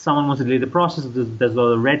because someone wants to delay the process, there's a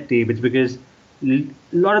lot of red tape, it's because a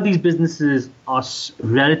lot of these businesses are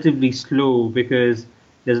relatively slow because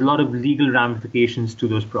there's a lot of legal ramifications to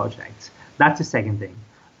those projects. That's the second thing.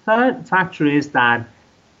 Third factor is that,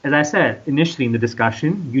 as I said initially in the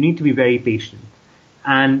discussion, you need to be very patient.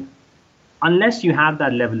 And unless you have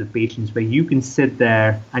that level of patience where you can sit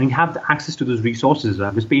there and you have the access to those resources, right?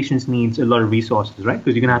 Because patience needs a lot of resources, right?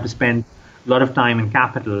 Because you're going to have to spend a lot of time and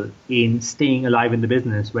capital in staying alive in the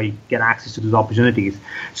business where you get access to those opportunities.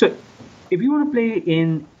 So if you want to play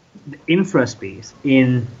in the infra space,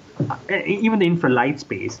 in even the infra light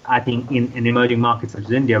space, I think in emerging markets such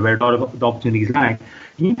as India, where a lot of the opportunities lie,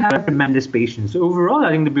 you need to have tremendous patience. So overall,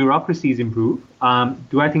 I think the bureaucracies improve.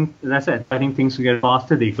 Do I think, as I said, I think things will get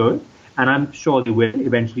faster? They could. And I'm sure they will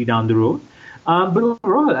eventually down the road. But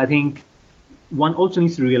overall, I think one also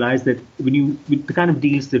needs to realize that with the kind of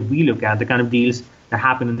deals that we look at, the kind of deals that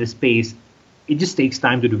happen in this space, it just takes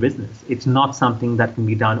time to do business. It's not something that can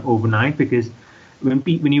be done overnight, because when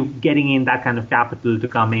you're getting in that kind of capital to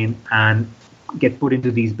come in and get put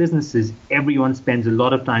into these businesses, everyone spends a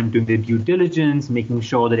lot of time doing their due diligence, making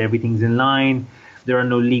sure that everything's in line. There are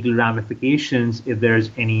no legal ramifications if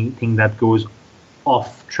there's anything that goes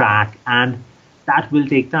off track, and that will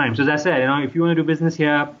take time. So as I said, if you want to do business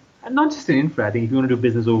here, and not just in infra, I think if you want to do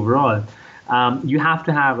business overall, you have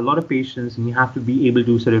to have a lot of patience, and you have to be able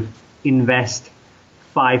to sort of invest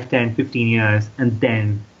 5, 10, 15 years and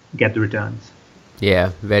then get the returns.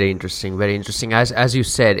 Yeah, very interesting, very interesting. As you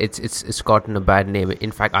said, it's gotten a bad name.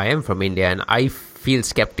 In fact, I am from India and I feel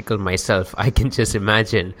skeptical myself. I can just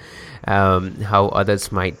imagine how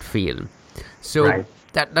others might feel. So right.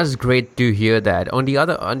 That's great to hear that. On the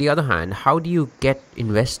other hand, how do you get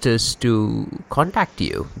investors to contact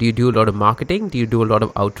you? Do you do a lot of marketing? Do you do a lot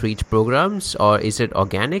of outreach programs, or is it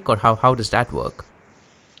organic, or how does that work?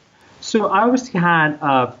 So I obviously had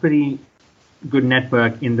a pretty good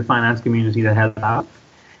network in the finance community that helped out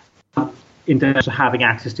in terms of having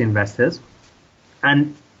access to investors.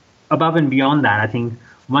 And above and beyond that, I think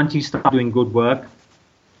once you start doing good work,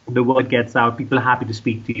 the word gets out, people are happy to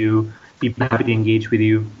speak to you, people are happy to engage with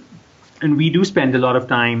you. And we do spend a lot of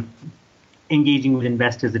time engaging with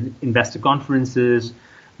investors at investor conferences.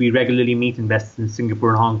 We regularly meet investors in Singapore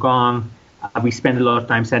and Hong Kong. We spend a lot of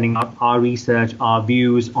time sending out our research, our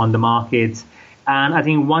views on the markets. And I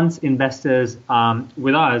think once investors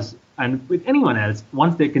with us and with anyone else,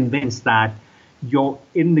 once they're convinced that you're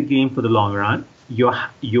in the game for the long run, you're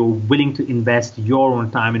willing to invest your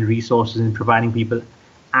own time and resources in providing people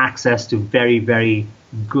access to very, very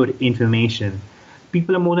good information,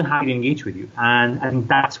 people are more than happy to engage with you. And I think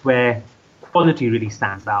that's where quality really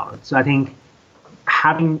stands out. So I think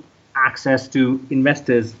having access to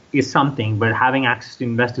investors is something, but having access to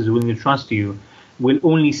investors who are willing to trust you will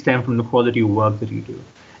only stem from the quality of work that you do.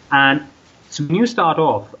 And so when you start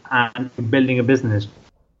off and building a business,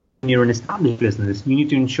 when you're an established business, you need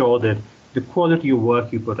to ensure that the quality of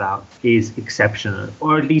work you put out is exceptional,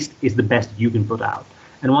 or at least is the best you can put out.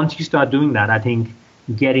 And once you start doing that, I think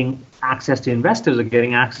getting access to investors or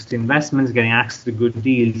getting access to investments, getting access to good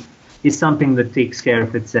deals is something that takes care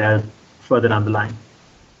of itself further down the line.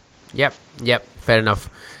 Yep, fair enough.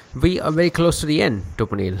 We are very close to the end,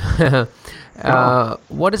 Taponeel.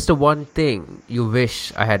 What is the one thing you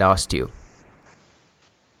wish I had asked you?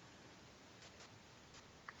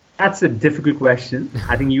 That's a difficult question.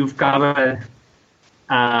 I think you've covered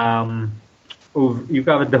the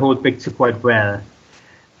whole picture quite well.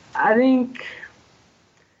 I think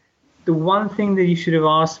the one thing that you should have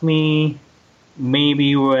asked me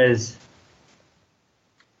maybe was,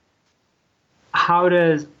 how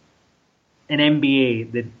does an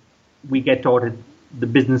MBA that we get taught at the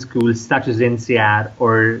business schools such as INSEAD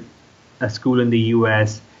or a school in the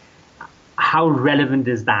US, how relevant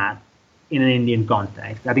is that in an Indian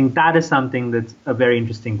context? I think that is something that's a very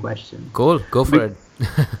interesting question. Cool, go for it.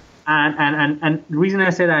 And the reason I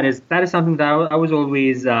say that is something that I was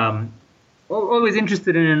always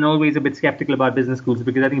interested in and always a bit skeptical about business schools,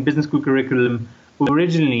 because I think business school curriculum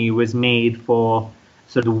originally was made for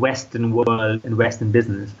sort of the Western world and Western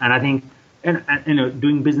business. And I think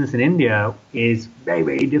doing business in India is very,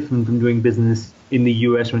 very different from doing business in the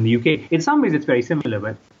US or in the UK. In some ways, it's very similar,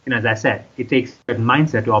 but as I said, it takes a certain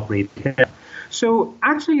mindset to operate here. So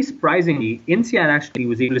actually, surprisingly, INSEAD actually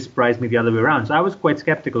was able to surprise me the other way around. So I was quite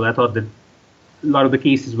skeptical. I thought that a lot of the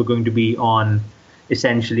cases were going to be on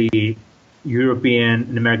essentially European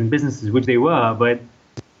and American businesses, which they were. But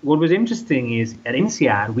what was interesting is at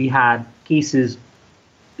INSEAD, we had cases,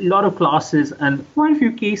 a lot of classes and quite a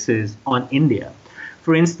few cases on India.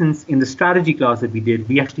 For instance, in the strategy class that we did,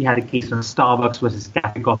 we actually had a case on Starbucks versus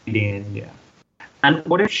Cafe Coffee Day in India. And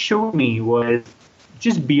what it showed me was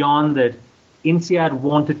just beyond that, INSEAD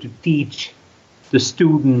wanted to teach the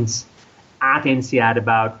students at INSEAD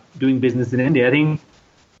about doing business in India. I think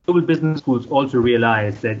global business schools also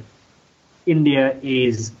realized that India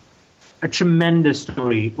is a tremendous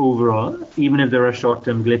story overall, even if there are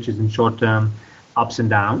short-term glitches and short-term ups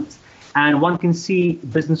and downs. And one can see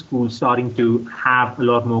business schools starting to have a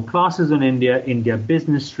lot more classes on India, India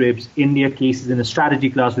business trips, India cases in a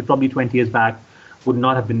strategy class, which probably 20 years back would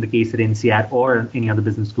not have been the case at INSEAD or any other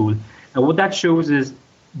business school. And what that shows is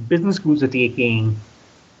business schools are taking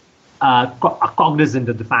are cognizant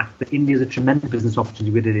of the fact that India is a tremendous business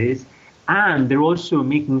opportunity, which it is, and they're also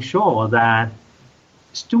making sure that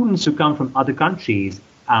students who come from other countries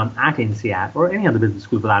at INSEAD or any other business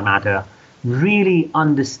school for that matter really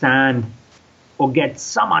understand or get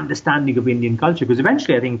some understanding of Indian culture. Because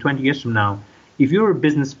eventually, I think 20 years from now, if you're a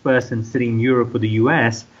business person sitting in Europe or the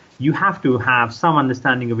US, you have to have some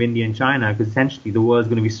understanding of India and China, because essentially the world is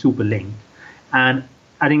going to be super linked. And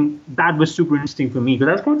I think that was super interesting for me, because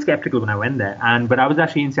I was quite skeptical when I went there. But I was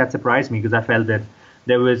actually INSEAD surprised me, because I felt that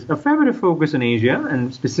there was a fair bit of focus on Asia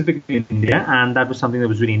and specifically in India, and that was something that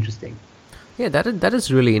was really interesting. Yeah, that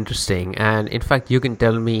is really interesting. And in fact, you can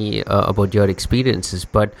tell me about your experiences,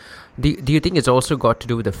 but do you think it's also got to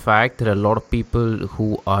do with the fact that a lot of people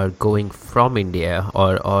who are going from India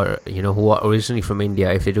or who are originally from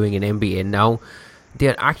India, if they're doing an MBA now, they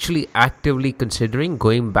are actually actively considering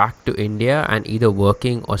going back to India and either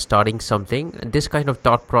working or starting something? This kind of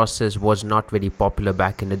thought process was not very popular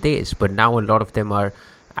back in the days, but now a lot of them are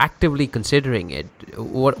actively considering it.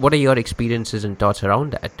 What are your experiences and thoughts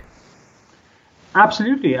around that?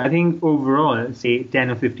 Absolutely. I think overall, say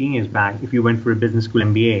 10 or 15 years back, if you went for a business school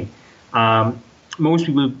MBA, most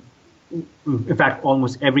people, in fact,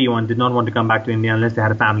 almost everyone did not want to come back to India unless they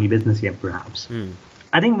had a family business here, perhaps.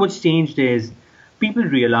 I think what's changed is people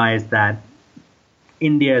realize that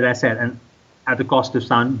India, as I said, and at the cost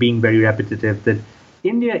of being very repetitive, that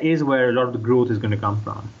India is where a lot of the growth is going to come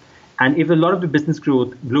from. And if a lot of the business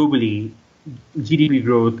growth globally, GDP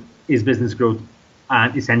growth is business growth,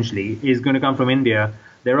 and essentially is going to come from India,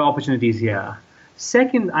 there are opportunities here.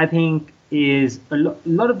 Second, I think, is a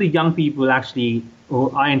lot of the young people actually who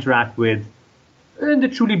I interact with, they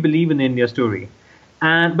truly believe in the India story.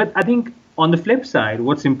 But I think on the flip side,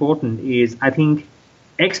 what's important is I think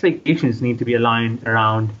expectations need to be aligned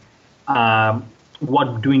around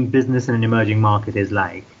what doing business in an emerging market is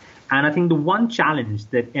like. And I think the one challenge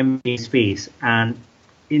that MBAs face, and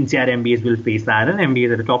INSEAD MBAs will face that, and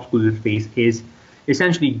MBAs at the top schools will face, is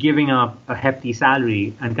essentially giving up a hefty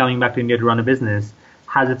salary and coming back to India to run a business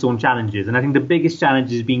has its own challenges. And I think the biggest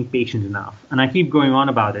challenge is being patient enough. And I keep going on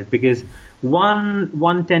about it because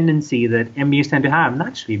one tendency that MBAs tend to have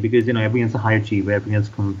naturally, because everyone's a high achiever, everyone's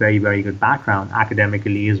from a very, very good background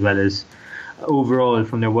academically as well as overall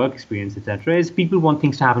from their work experience, etc., is people want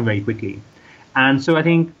things to happen very quickly. And so I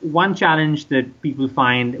think one challenge that people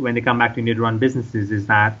find when they come back to India to run businesses is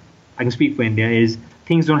that, I can speak for India, is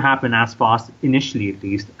things don't happen as fast, initially at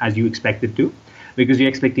least, as you expect it to, because your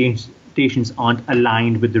expectations aren't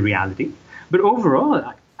aligned with the reality. But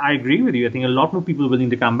overall, I agree with you. I think a lot more people are willing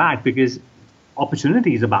to come back because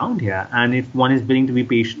opportunities abound here. And if one is willing to be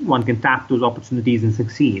patient, one can tap those opportunities and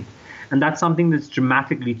succeed. And that's something that's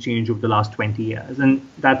dramatically changed over the last 20 years. And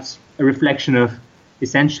that's a reflection of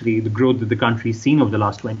essentially the growth that the country's seen over the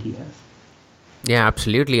last 20 years. Yeah,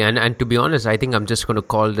 absolutely. And to be honest, I think I'm just going to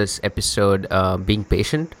call this episode Being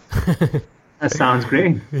Patient. That sounds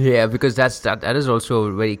great. Yeah, because that is also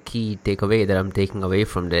a very key takeaway that I'm taking away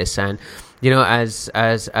from this. And as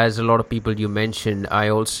a lot of people you mentioned, I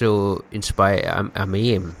also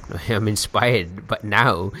I'm inspired, but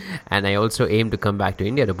now, and I also aim to come back to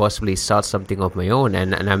India to possibly start something of my own.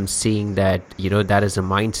 And I'm seeing that that is a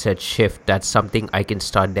mindset shift. That's something I can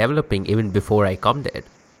start developing even before I come there.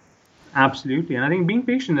 Absolutely. And I think being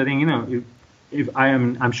patient, I think,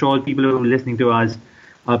 I'm sure people who are listening to us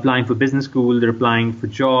are applying for business school, they're applying for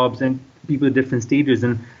jobs, and people at different stages.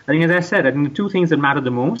 And I think, as I said, I think the two things that matter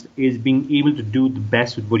the most is being able to do the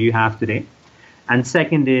best with what you have today. And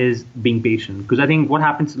second is being patient, because I think what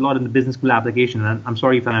happens a lot in the business school application, and I'm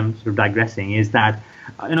sorry if I'm sort of digressing, is that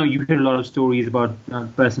you hear a lot of stories about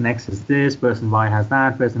person X has this, person Y has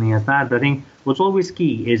that, person A has that. But I think what's always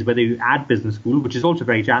key is whether you add business school, which is also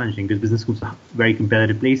very challenging because business schools are very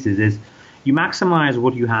competitive places, is you maximize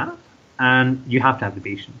what you have, and you have to have the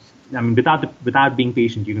patience. I mean, without being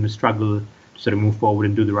patient, you're going to struggle to sort of move forward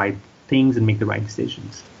and do the right things and make the right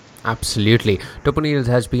decisions. Absolutely. Taponeel, it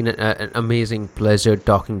has been an amazing pleasure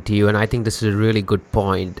talking to you, and I think this is a really good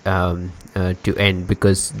point to end,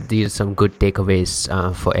 because these are some good takeaways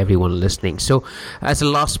for everyone listening. So as a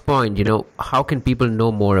last point, how can people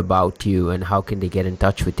know more about you and how can they get in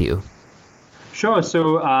touch with you? Sure.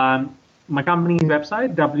 So my company's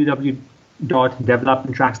website,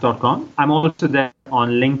 www.developmenttracks.com. I'm also there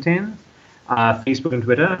on LinkedIn, Facebook, and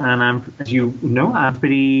Twitter. And as you know, I'm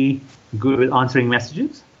pretty good with answering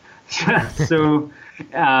messages. So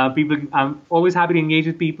I'm always happy to engage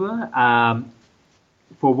with people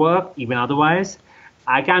for work, even otherwise.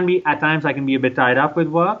 At times I can be a bit tied up with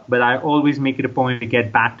work, but I always make it a point to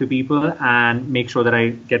get back to people and make sure that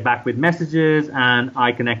I get back with messages and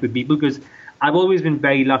I connect with people, because I've always been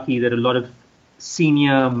very lucky that a lot of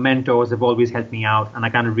senior mentors have always helped me out. And I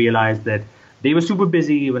kind of realized that they were super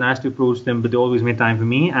busy when I used to approach them, but they always made time for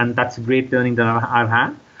me. And that's a great learning that I've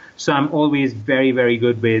had. So I'm always very, very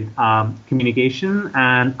good with communication,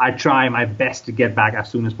 and I try my best to get back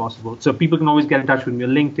as soon as possible. So people can always get in touch with me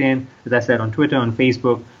on LinkedIn, as I said, on Twitter, on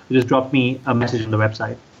Facebook. Just drop me a message on the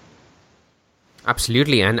website.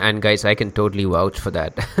 Absolutely. And guys, I can totally vouch for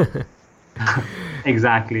that.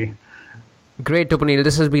 Exactly. Great, Taponeel.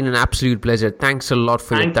 This has been an absolute pleasure. Thanks a lot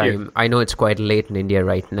for your time. You. I know it's quite late in India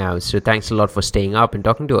right now, so thanks a lot for staying up and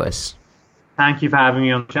talking to us. Thank you for having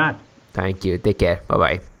me on the chat. Thank you. Take care.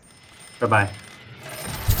 Bye-bye. Bye-bye.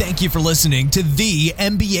 Thank you for listening to the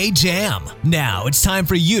MBA Jam. Now it's time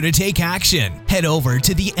for you to take action. Head over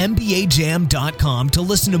to thembajam.com to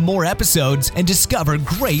listen to more episodes and discover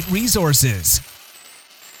great resources.